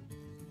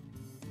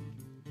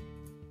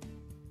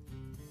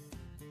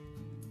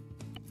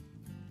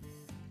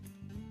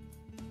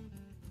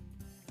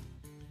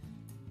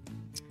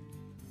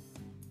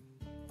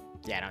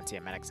 Yeah, I don't see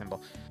a medic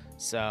symbol.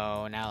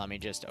 So now let me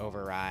just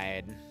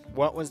override.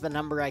 What was the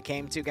number I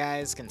came to,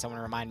 guys? Can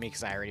someone remind me?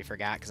 Because I already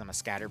forgot, because I'm a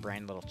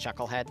scatterbrained little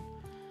chucklehead.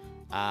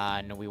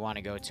 No, we want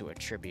to go to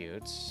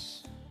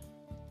attributes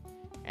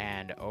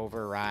and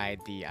override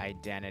the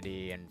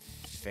identity and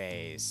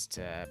face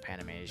to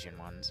Panamasian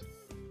ones.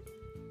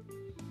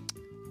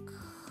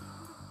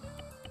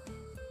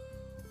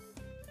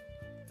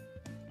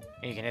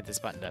 And you can hit this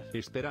button to...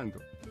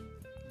 Esperando.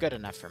 Good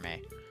enough for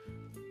me.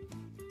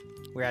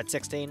 We're at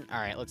 16. All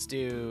right, let's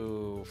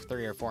do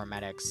 3 or 4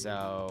 medics.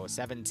 So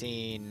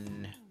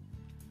 17.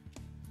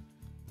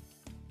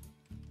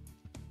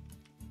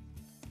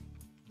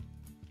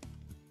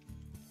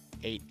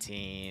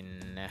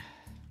 18.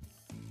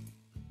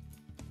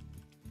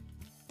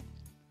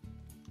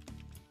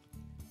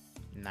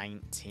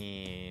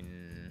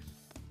 19.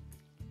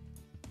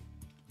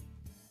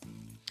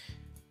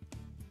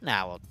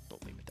 Nah, we'll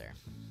leave it there.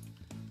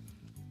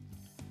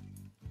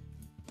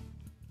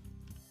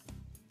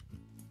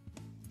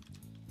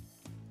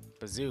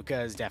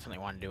 Bazookas, definitely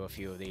want to do a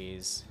few of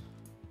these.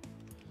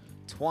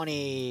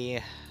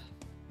 20.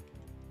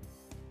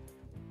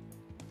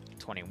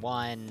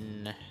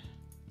 21.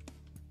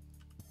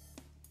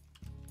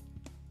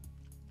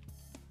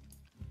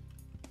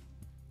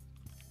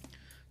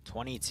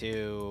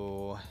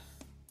 22.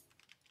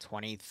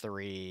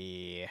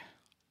 23.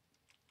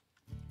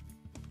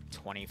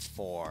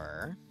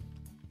 24.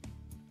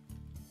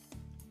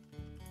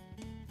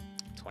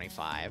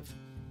 25.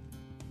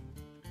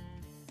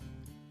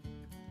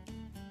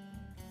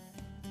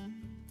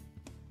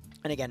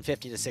 And again,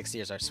 50 to 60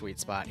 is our sweet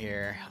spot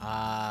here.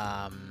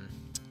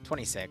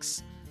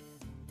 26.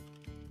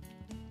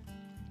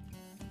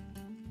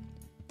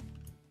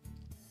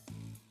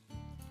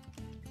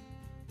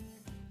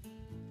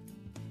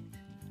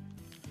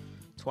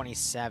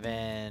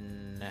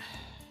 27.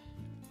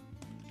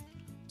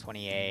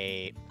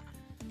 28.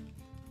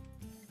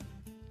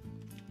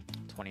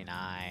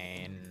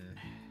 29.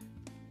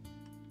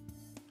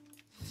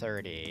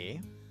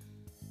 30.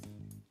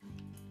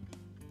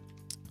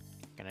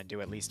 Gonna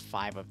do at least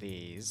 5 of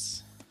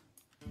these.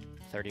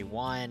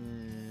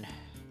 31.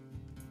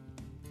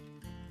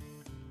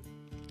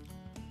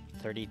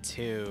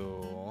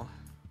 32.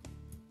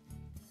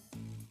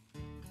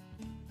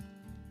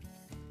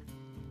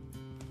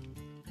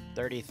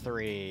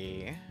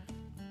 33.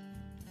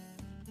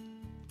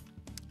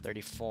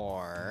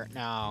 34.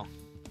 No.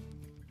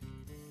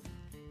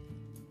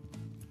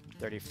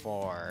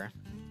 34.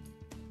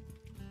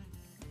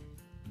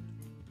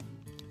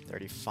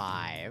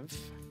 35.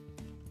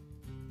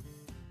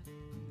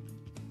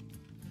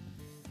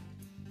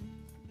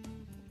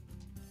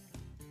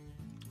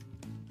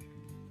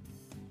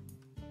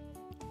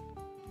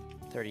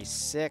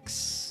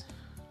 36.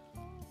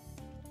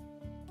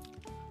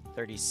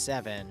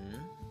 37.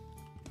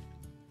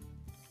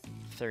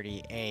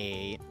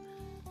 38.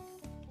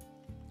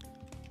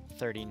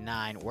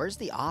 39. Where's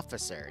the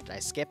officer? Did I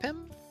skip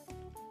him?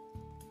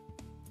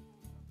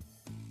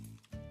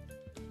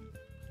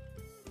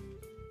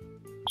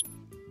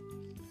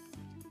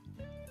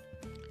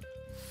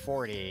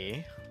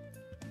 $40.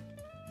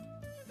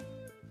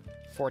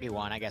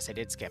 41. I guess I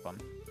did skip him.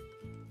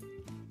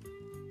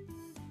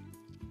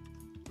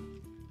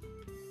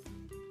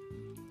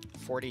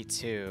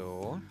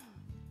 42.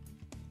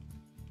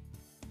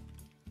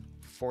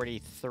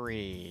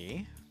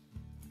 43.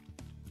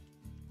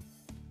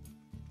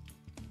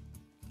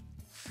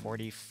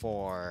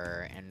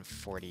 44 and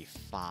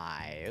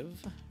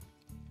 45.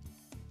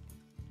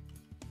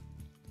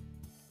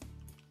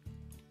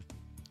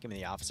 Give me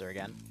the officer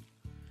again.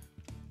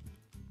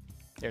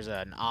 There's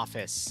an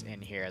office in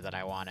here that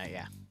I want to,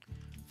 yeah.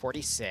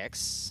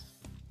 46.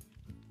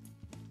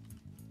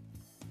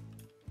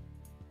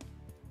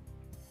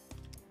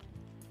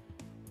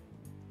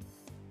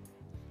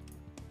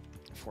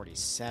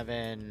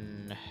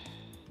 47.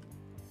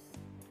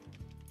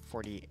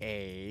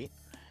 48.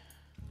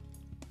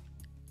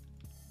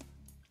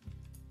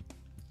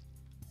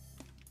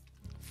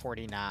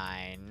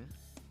 49.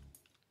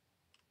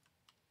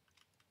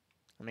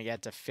 Let me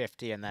get to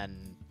 50 and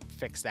then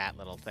fix that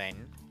little thing.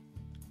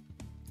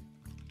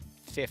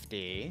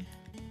 50.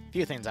 A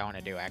few things I want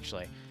to do,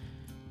 actually.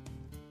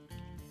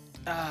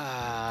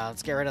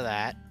 Let's get rid of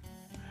that.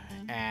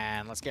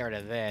 And let's get rid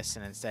of this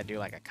and instead do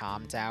like a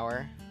comm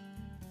tower.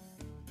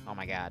 Oh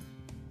my god.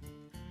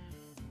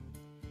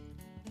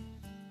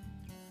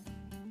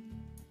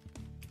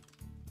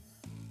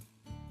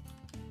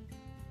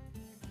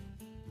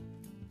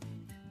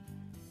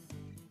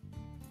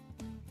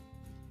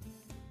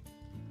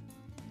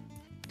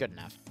 Good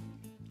enough.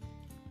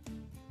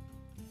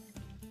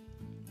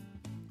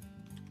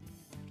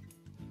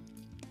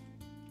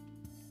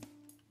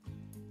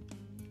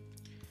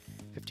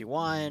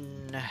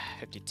 $51,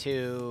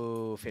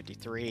 $52,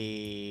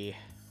 $53,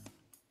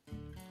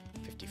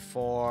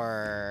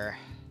 $54,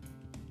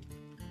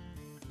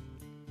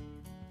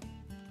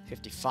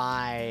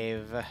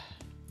 $55.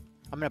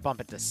 I'm gonna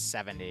bump it to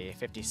 70.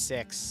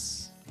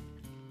 $56,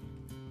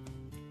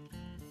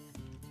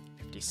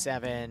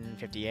 $57,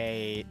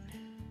 $58,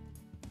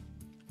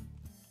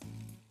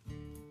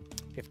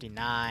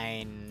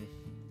 $59.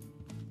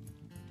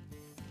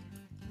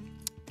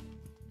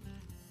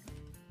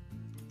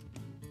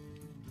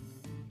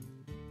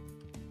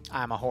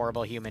 I'm a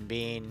horrible human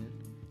being.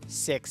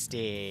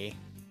 60.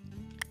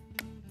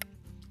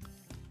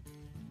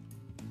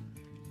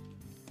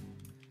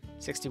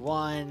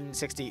 61,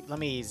 60. Let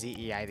me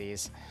ZEI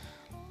these.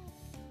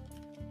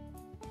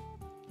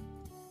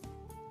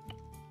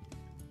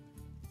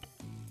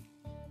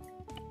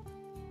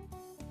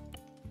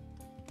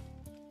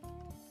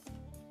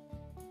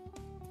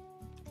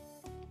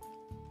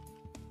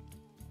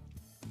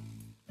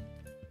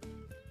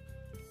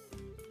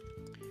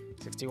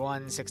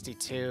 $61,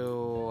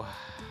 $62.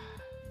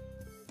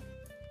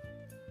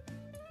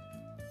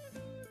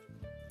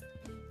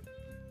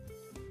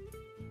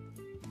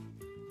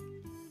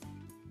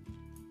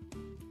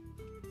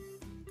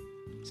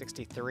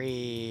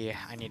 $63.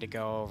 I need to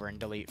go over and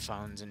delete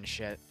phones and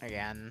shit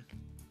again.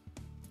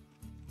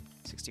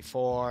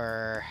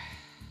 $64.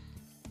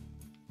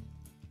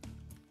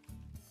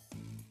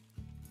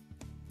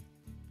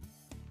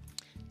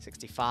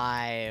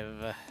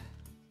 $65.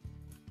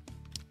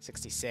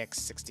 66,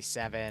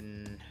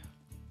 67,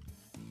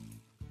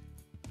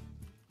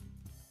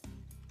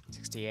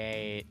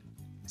 68,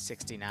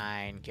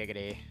 69,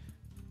 giggity,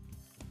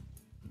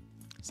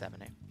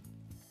 70.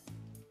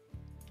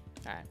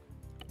 Alright.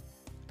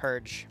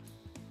 Purge.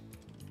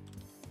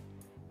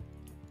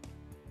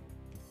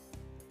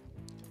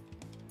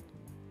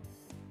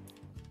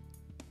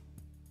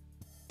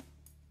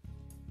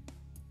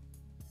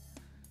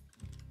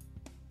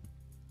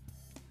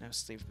 No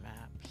sleeve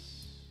maps.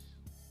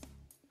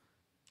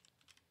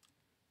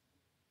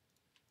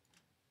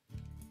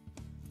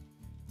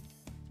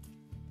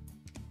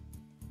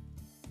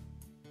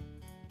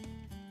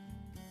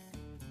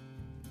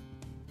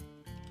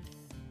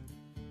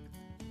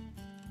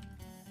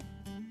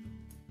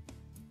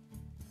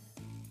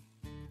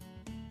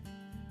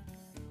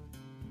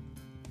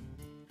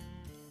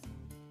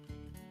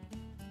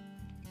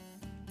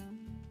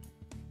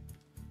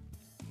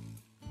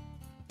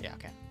 Yeah,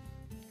 okay.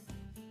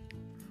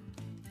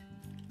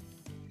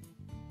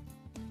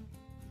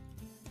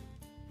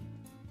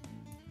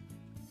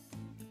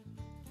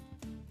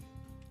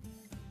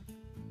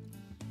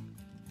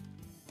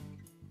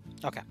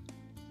 Okay.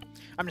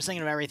 I'm just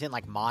thinking of everything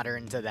like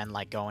modern to then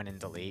like go in and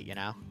delete, you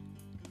know?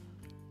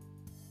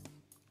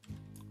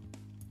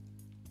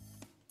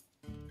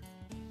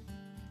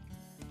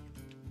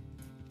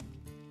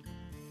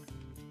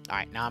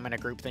 Alright, now I'm going to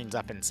group things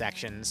up in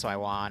sections, so I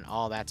want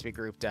all that to be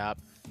grouped up.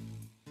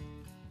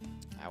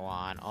 I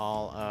want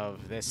all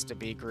of this to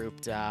be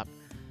grouped up.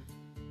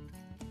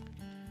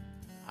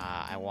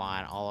 I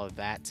want all of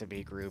that to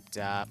be grouped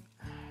up.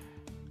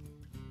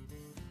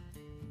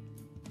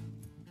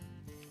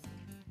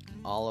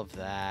 All of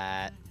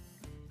that.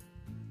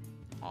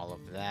 All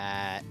of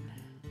that.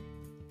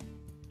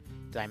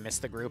 Did I miss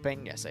the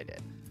grouping? Yes, I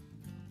did.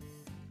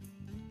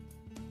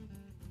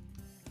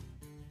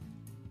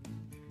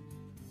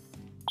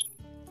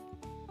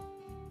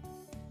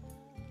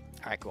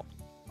 Alright, cool.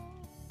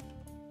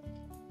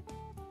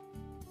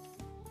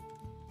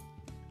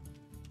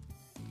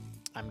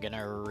 I'm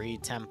gonna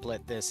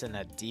re-template this in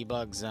a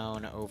debug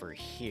zone over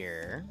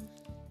here.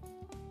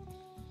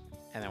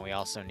 And then we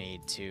also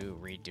need to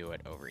redo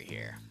it over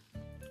here.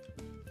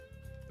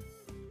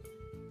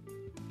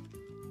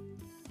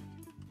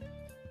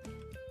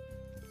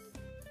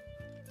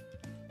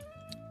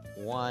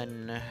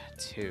 One,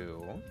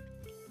 two.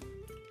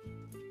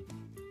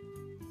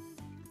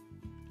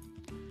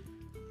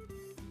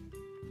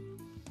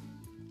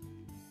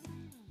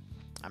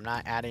 I'm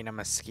not adding a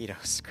mosquito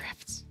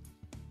script.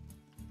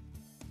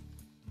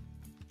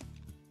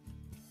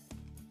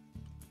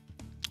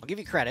 I'll give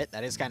you credit,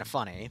 that is kind of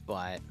funny,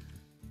 but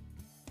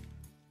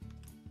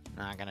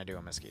not gonna do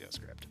a mosquito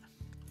script.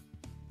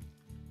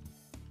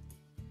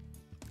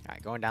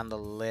 Alright, going down the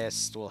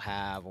list, we'll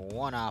have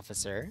one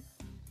officer.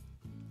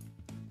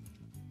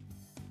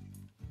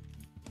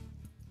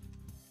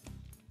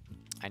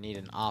 I need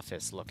an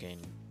office looking.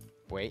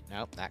 Wait,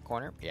 nope, that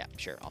corner? Yeah,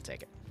 sure, I'll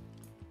take it.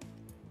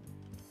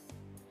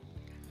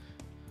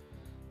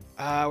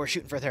 We're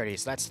shooting for 30,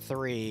 so that's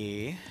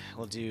 3.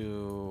 We'll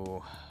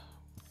do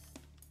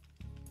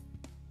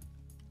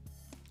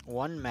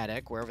one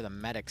medic, wherever the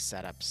medic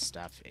setup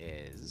stuff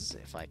is.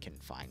 If I can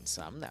find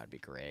some, that would be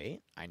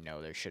great. I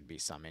know there should be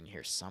some in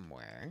here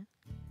somewhere.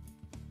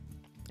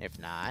 If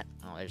not,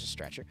 oh, there's a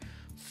stretcher.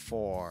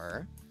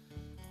 4.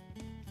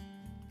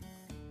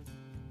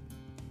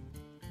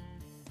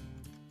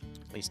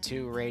 At least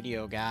 2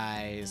 radio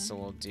guys, so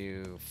we'll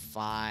do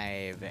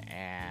 5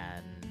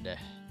 and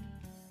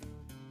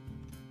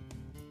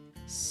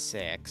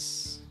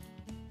 6.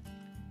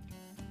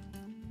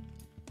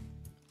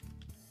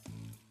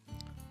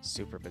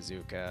 Super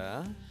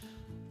Bazooka.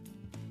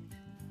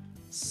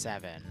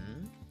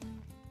 7.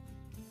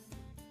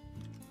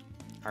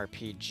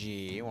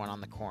 RPG, 1 on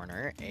the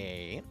corner.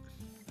 8.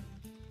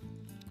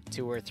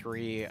 2 or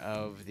 3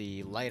 of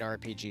the light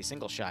RPG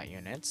single shot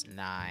units.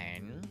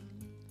 9.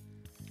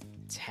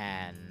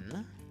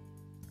 10.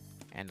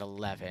 And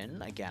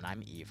 11. Again,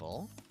 I'm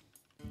evil.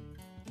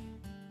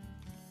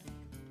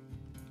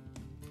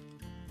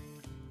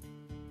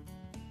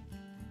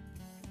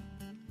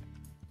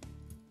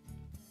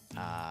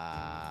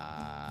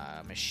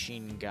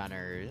 Machine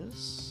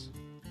gunners.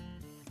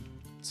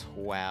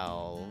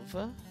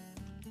 12.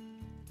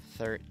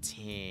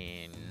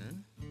 13.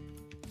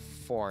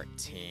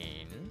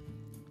 14.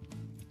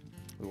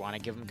 We want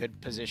to give them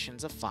good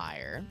positions of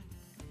fire.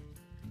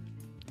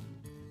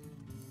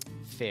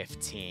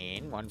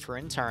 15. 1 for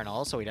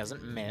internal, so he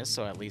doesn't miss,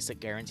 so at least it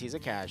guarantees a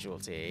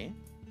casualty.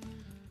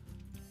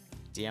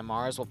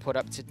 DMRs will put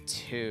up to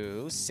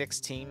 2.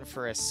 16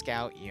 for a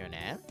scout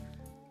unit.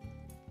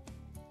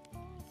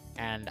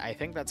 And I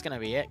think that's going to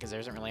be it, because there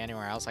isn't really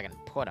anywhere else I can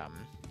put them.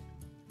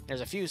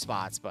 There's a few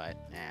spots, but,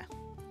 eh.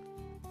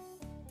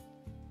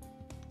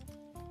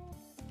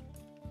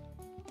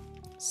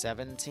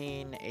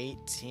 17,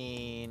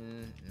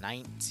 18,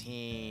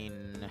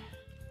 19...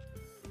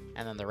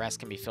 And then the rest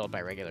can be filled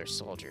by regular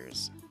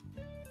soldiers.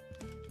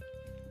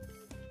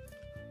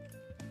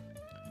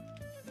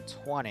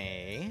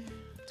 20,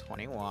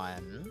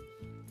 21...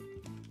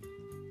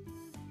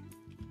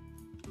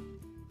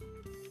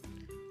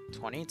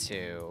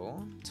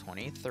 22,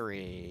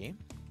 23,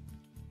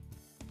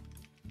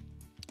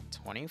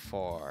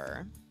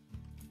 24,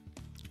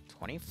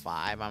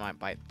 25. I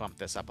might bump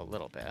this up a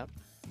little bit.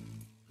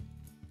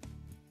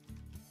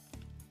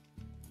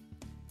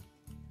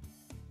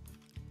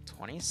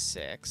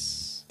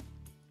 26,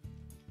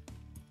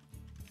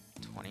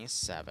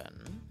 27,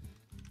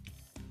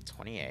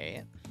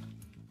 28,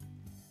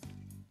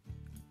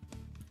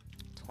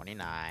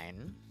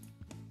 29,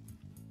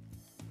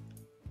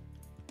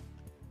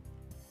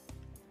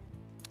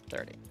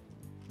 30.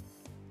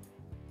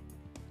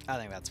 I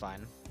think that's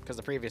fine, because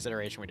the previous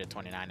iteration we did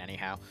 29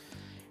 anyhow.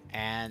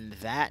 And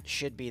that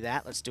should be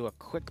that. Let's do a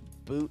quick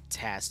boot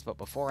test, but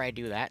before I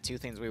do that, 2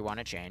 things we want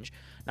to change.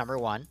 Number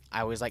 1,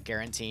 I always like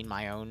guaranteeing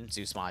my own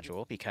Zeus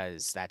module,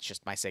 because that's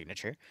just my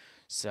signature.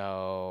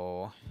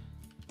 So...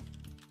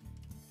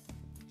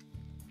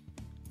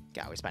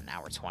 God, we spent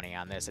 1:20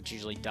 on this. It's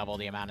usually double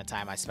the amount of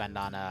time I spend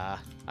on a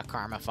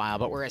Karma file,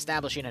 but we're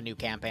establishing a new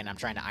campaign. I'm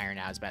trying to iron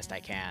out as best I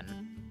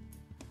can.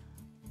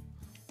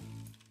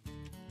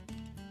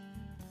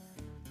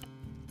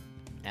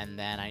 And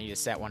then I need to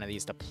set one of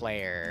these to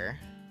player.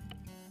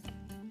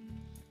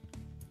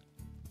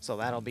 So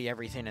that'll be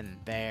everything in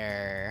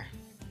there.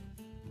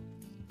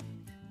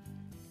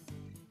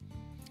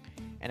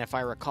 And if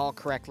I recall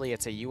correctly,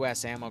 it's a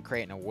US ammo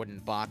crate and a wooden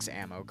box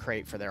ammo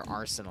crate for their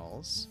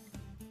arsenals.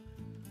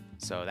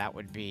 So that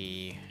would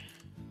be...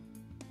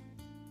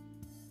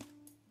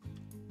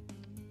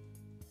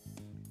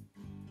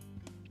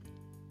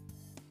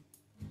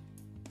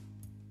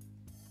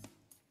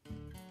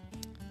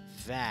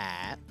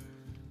 that.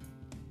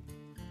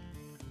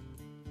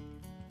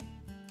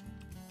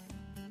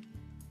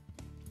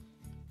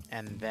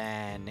 And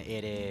then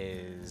it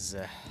is...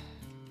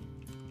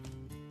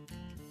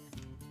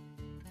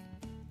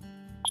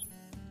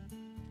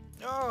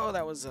 Oh,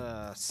 that was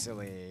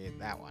silly,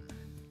 that one.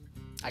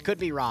 I could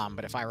be wrong,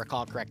 but if I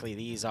recall correctly,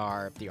 these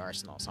are the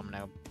arsenal. So I'm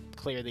going to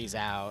clear these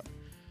out.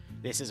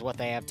 This is what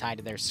they have tied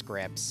to their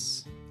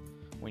scripts.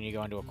 When you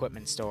go into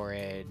equipment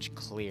storage,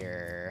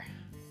 clear.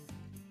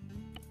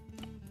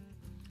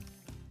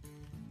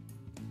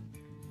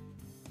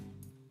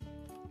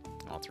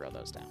 I'll throw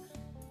those down.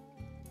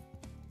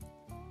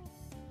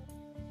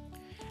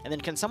 And then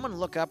can someone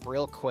look up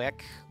real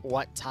quick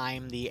what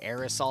time the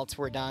air assaults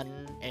were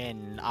done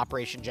in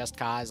Operation Just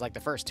Cause, like the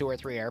first 2 or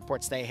 3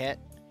 airports they hit?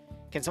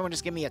 Can someone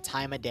just give me a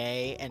time of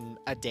day and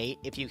a date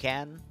if you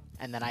can?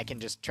 And then I can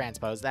just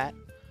transpose that.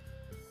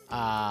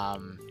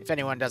 If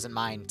anyone doesn't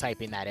mind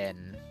typing that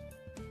in,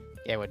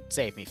 it would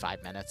save me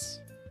 5 minutes.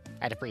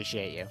 I'd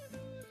appreciate you.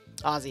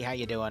 Ozzy, how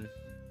you doing?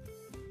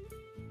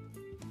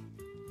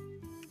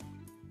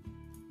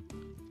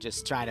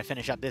 Just trying to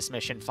finish up this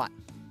mission.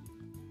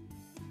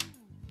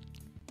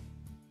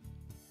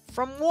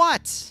 From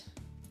what?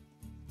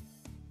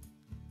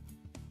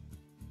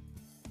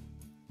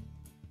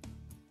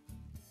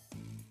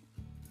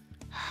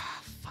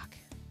 Fuck.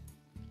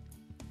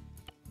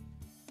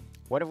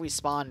 What have we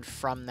spawned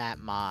from that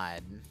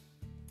mod?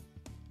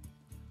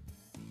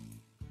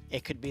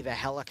 It could be the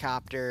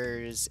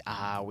helicopters,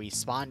 we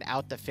spawned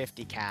out the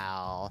 50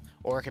 cal,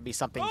 or it could be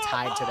something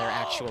tied to their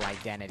actual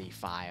identity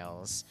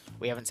files.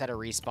 We haven't set a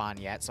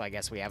respawn yet, so I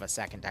guess we have a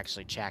second to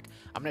actually check.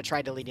 I'm gonna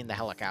try deleting the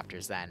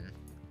helicopters then.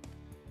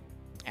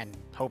 And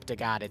hope to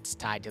God it's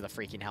tied to the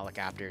freaking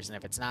helicopters, and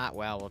if it's not,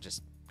 well, we'll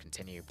just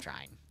continue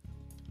trying.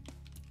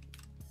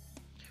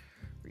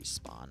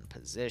 Respawn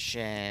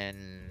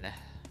position.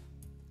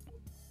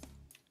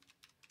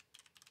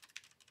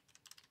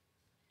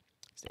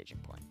 Staging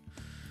point.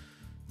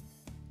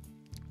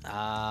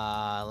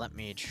 Let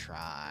me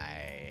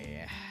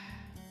try.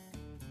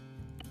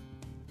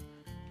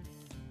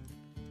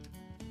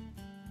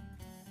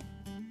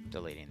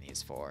 Deleting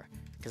these 4.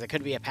 Because it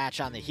could be a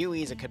patch on the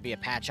Hueys, it could be a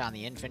patch on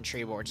the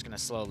infantry, but we're just going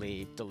to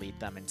slowly delete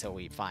them until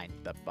we find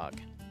the bug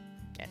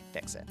and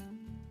fix it.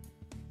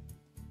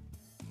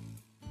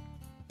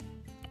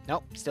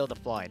 Nope, still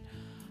deployed.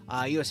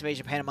 U.S.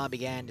 invasion of Panama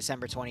began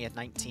December 20th,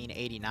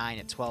 1989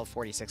 at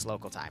 12:46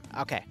 local time.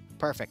 Okay,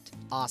 perfect.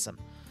 Awesome.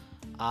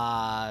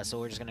 So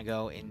we're just going to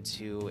go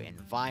into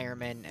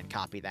environment and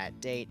copy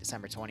that date,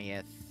 December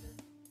 20th,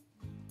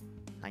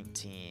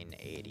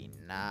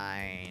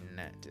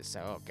 1989.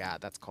 Oh,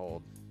 God, that's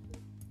cold.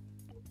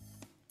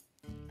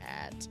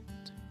 At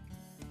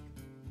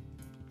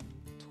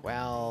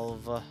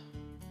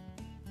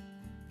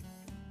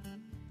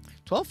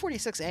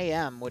 12:46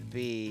 a.m. would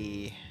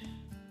be...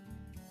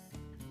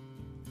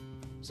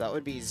 So that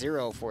would be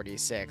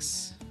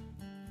 0:46.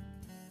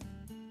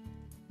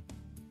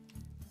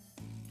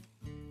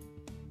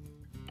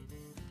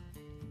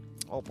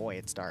 Oh boy,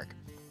 it's dark.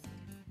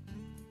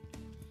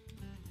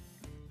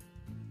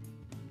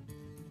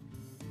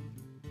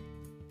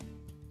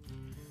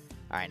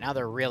 Alright, now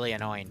the really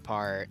annoying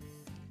part.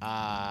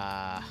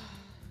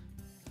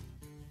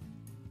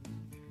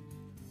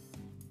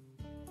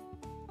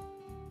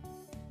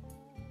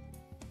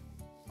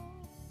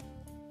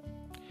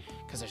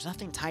 Because there's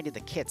nothing tied to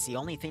the kits. The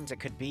only things it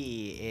could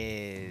be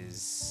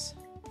is...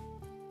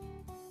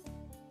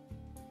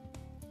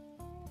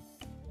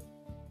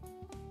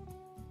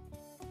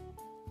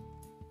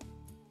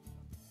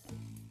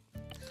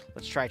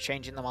 Let's try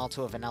changing them all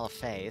to a vanilla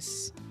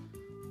face.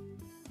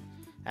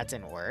 That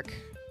didn't work.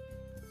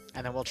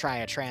 And then we'll try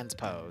a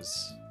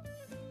transpose.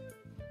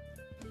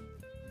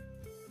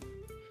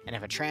 And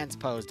if a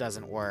transpose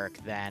doesn't work,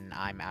 then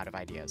I'm out of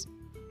ideas.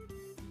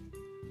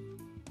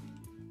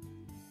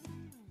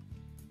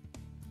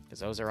 Because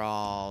those are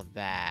all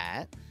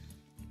that.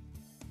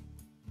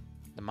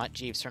 The Mutt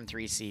Jeeps from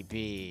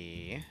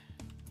 3CB.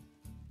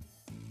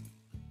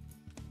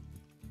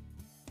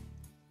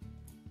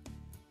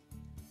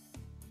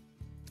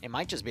 It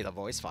might just be the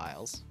voice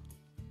files.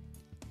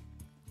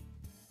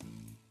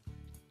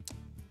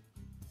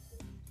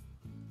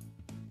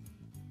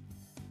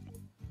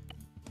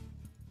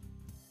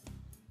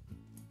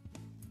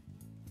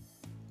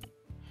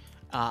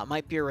 It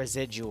might be a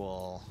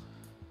residual.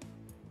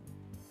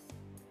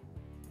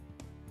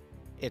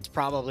 It's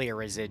probably a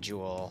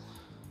residual.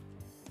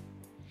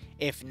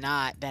 If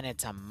not, then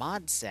it's a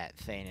mod set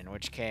thing, in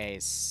which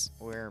case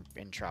we're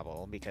in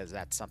trouble, because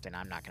that's something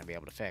I'm not going to be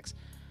able to fix.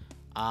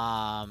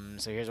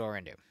 So here's what we're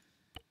gonna do.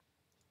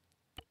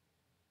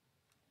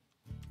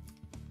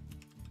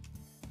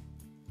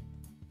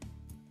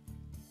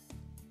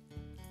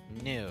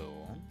 New.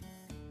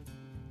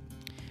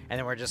 And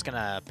then we're just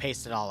gonna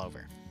paste it all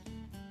over.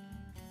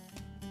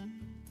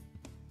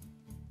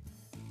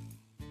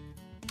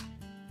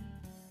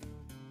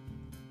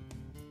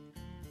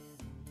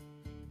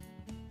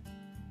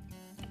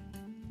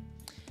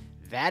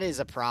 That is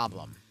a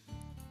problem.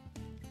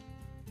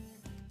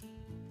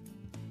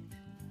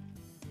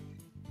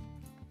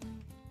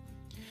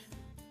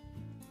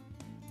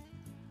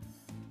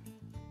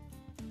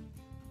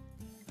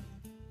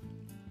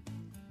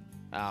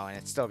 Oh, and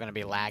it's still going to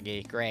be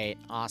laggy. Great.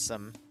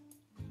 Awesome.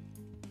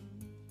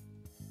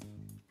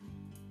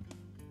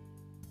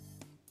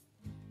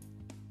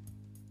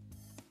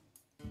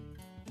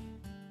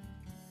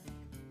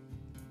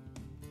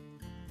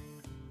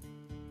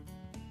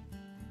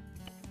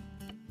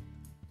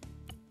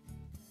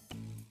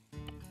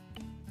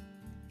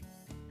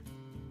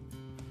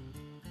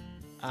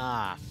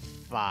 Ah,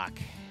 fuck.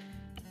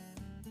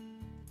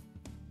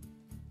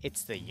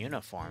 It's the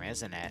uniform,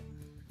 isn't it?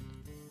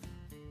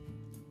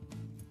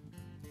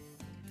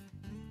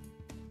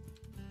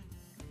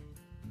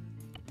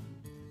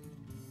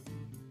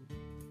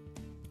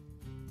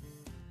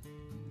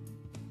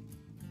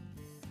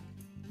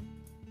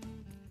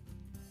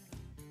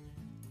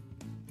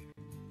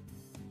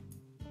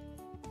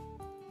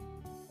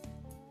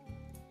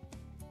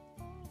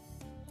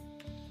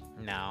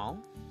 No.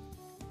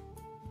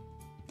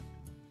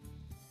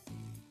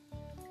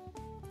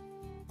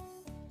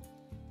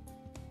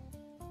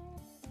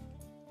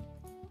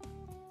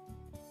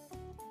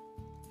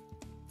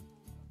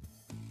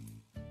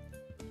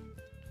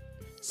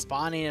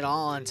 Spawning it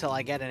all until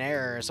I get an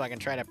error so I can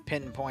try to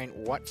pinpoint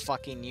what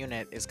fucking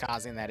unit is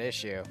causing that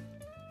issue.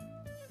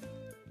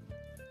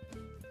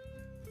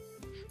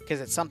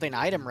 Because it's something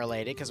item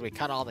related because we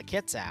cut all the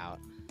kits out.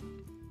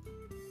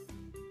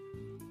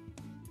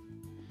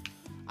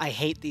 I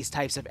hate these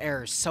types of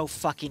errors so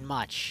fucking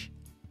much.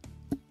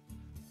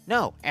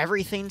 No,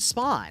 everything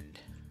spawned.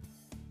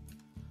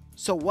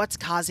 So what's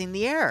causing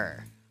the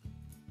error?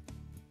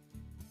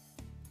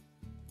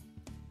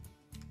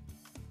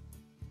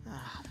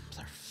 Oh,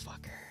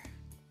 motherfucker.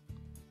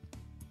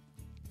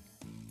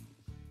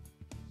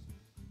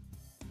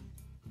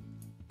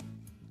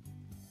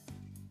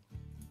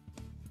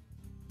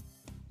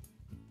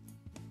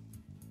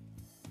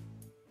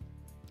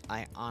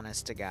 I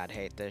honest to God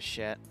hate this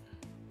shit.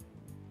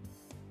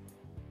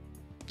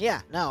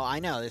 Yeah, no, I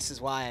know. This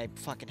is why I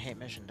fucking hate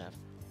mission dev.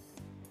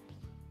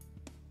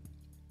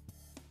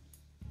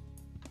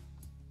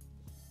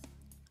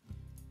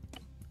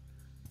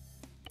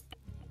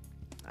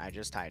 I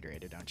just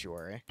hydrated, don't you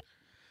worry.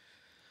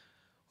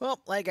 Well,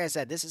 like I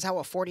said, this is how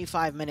a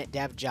 45-minute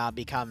dev job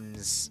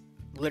becomes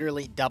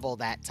literally double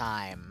that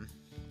time.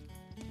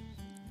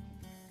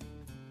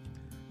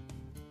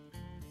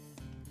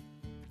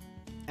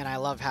 And I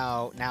love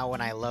how now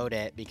when I load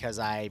it, because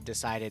I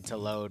decided to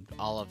load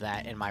all of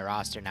that in my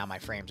roster, now my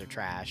frames are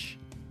trash.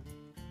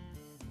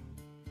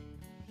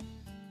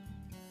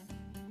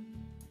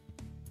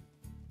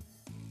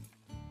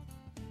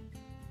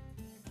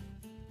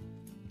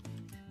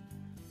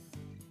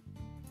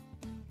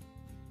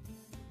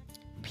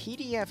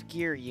 PDF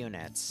gear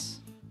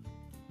units.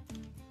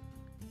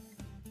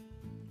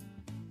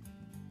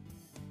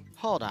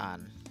 Hold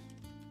on.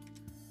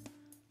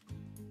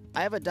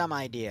 I have a dumb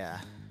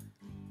idea.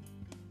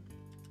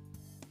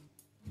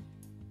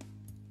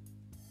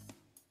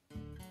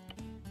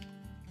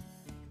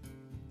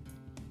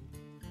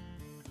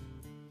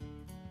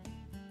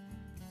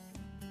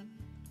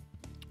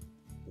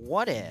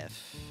 What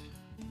if...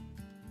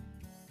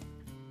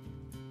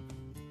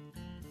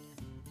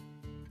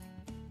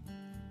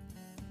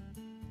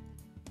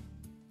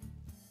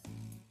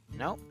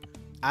 Nope.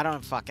 I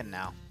don't fucking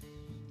know.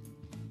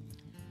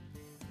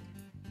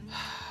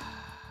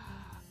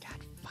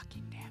 God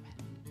fucking damn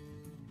it.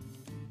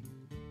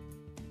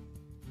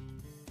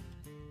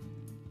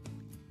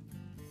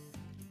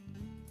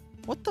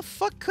 What the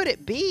fuck could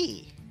it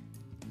be?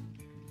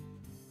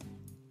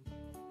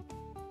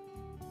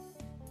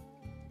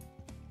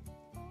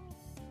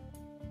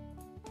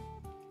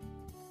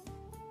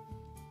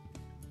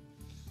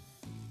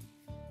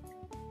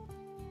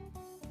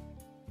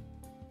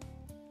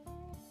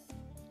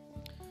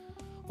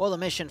 Well, the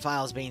mission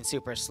file's being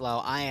super slow.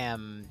 I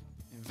am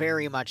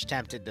very much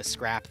tempted to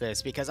scrap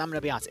this because I'm going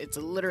to be honest, it's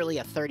literally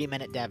a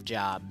 30-minute dev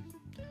job.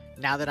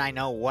 Now that I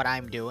know what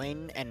I'm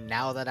doing and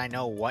now that I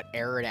know what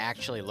error to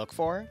actually look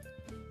for.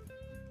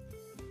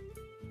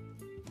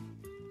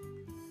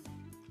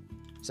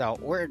 So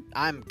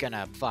I'm going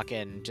to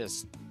fucking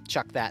just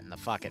chuck that in the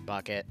fuck it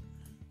bucket.